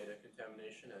more data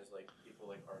contamination as people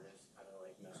like artists kind of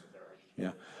mess with their art?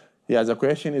 Yeah. Yeah, the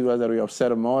question is whether we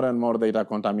observe more and more data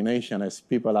contamination as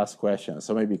people ask questions.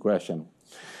 So maybe question.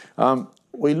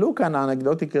 We look and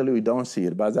anecdotally we don't see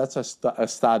it, but that's a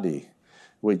study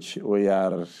which we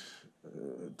are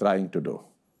trying to do,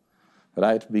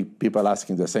 right? People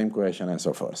asking the same question and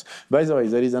so forth. By the way,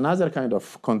 there is another kind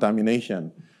of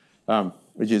contamination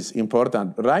which is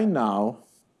important. Right now,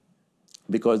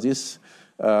 because this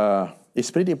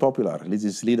is pretty popular,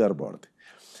 this leaderboard,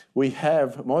 we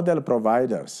have model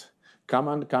providers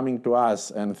coming to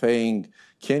us and saying,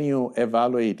 can you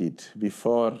evaluate it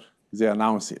before they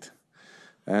announce it?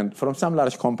 And from some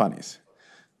large companies.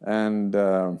 And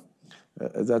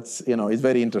that's, it's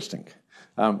very interesting.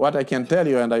 What I can tell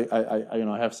you, and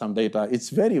I have some data, it's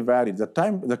very varied.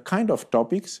 The kind of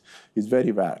topics is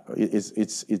very varied.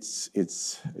 It's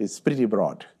pretty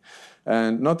broad.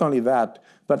 And not only that,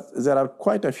 but there are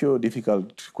quite a few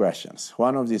difficult questions.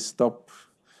 One of the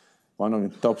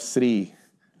top 3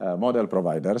 model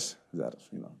providers that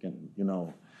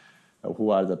who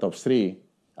are the top 3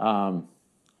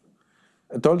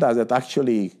 told us that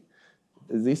actually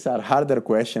these are harder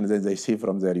questions than they see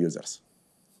from their users.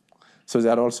 So they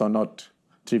are also not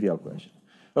trivial questions.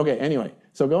 Okay, anyway,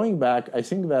 so going back, I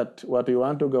think that what we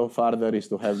want to go further is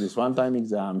to have these one-time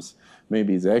exams.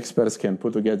 Maybe the experts can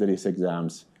put together these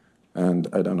exams, and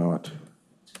I don't know what.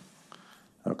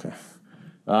 Okay.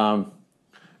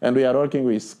 And we are working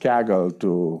with Kaggle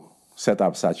to set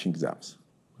up such exams.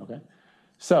 Okay.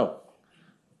 So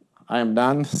I am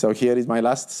done. So here is my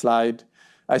last slide.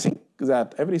 I think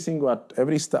that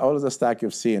all the stack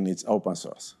you've seen, it's open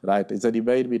source, right? It's a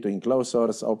debate between closed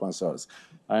source, open source.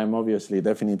 I am obviously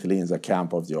definitely in the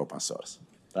camp of the open source,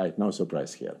 right? No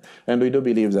surprise here. And we do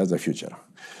believe that's the future.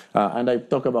 And I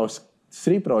talk about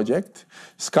 3 projects: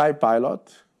 SkyPilot,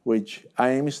 which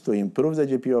aims to improve the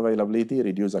GPU availability,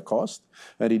 reduce the cost,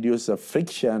 and reduce the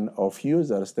friction of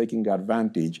users taking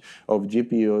advantage of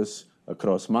GPUs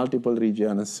across multiple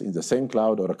regions in the same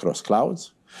cloud or across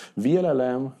clouds.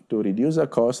 vLLM to reduce the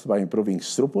cost by improving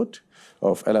throughput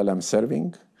of LLM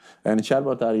serving. And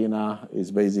Chatbot Arena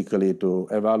is basically to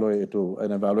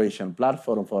an evaluation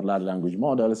platform for large language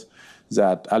models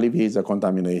that alleviates the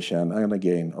contamination and,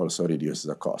 again, also reduces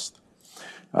the cost.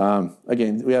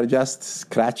 Again, we are just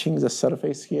scratching the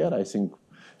surface here. I think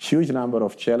huge number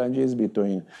of challenges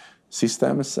between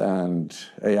systems and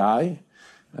AI.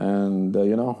 And,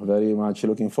 very much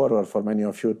looking forward for many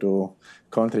of you to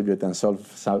contribute and solve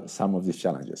some of these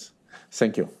challenges.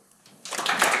 Thank you.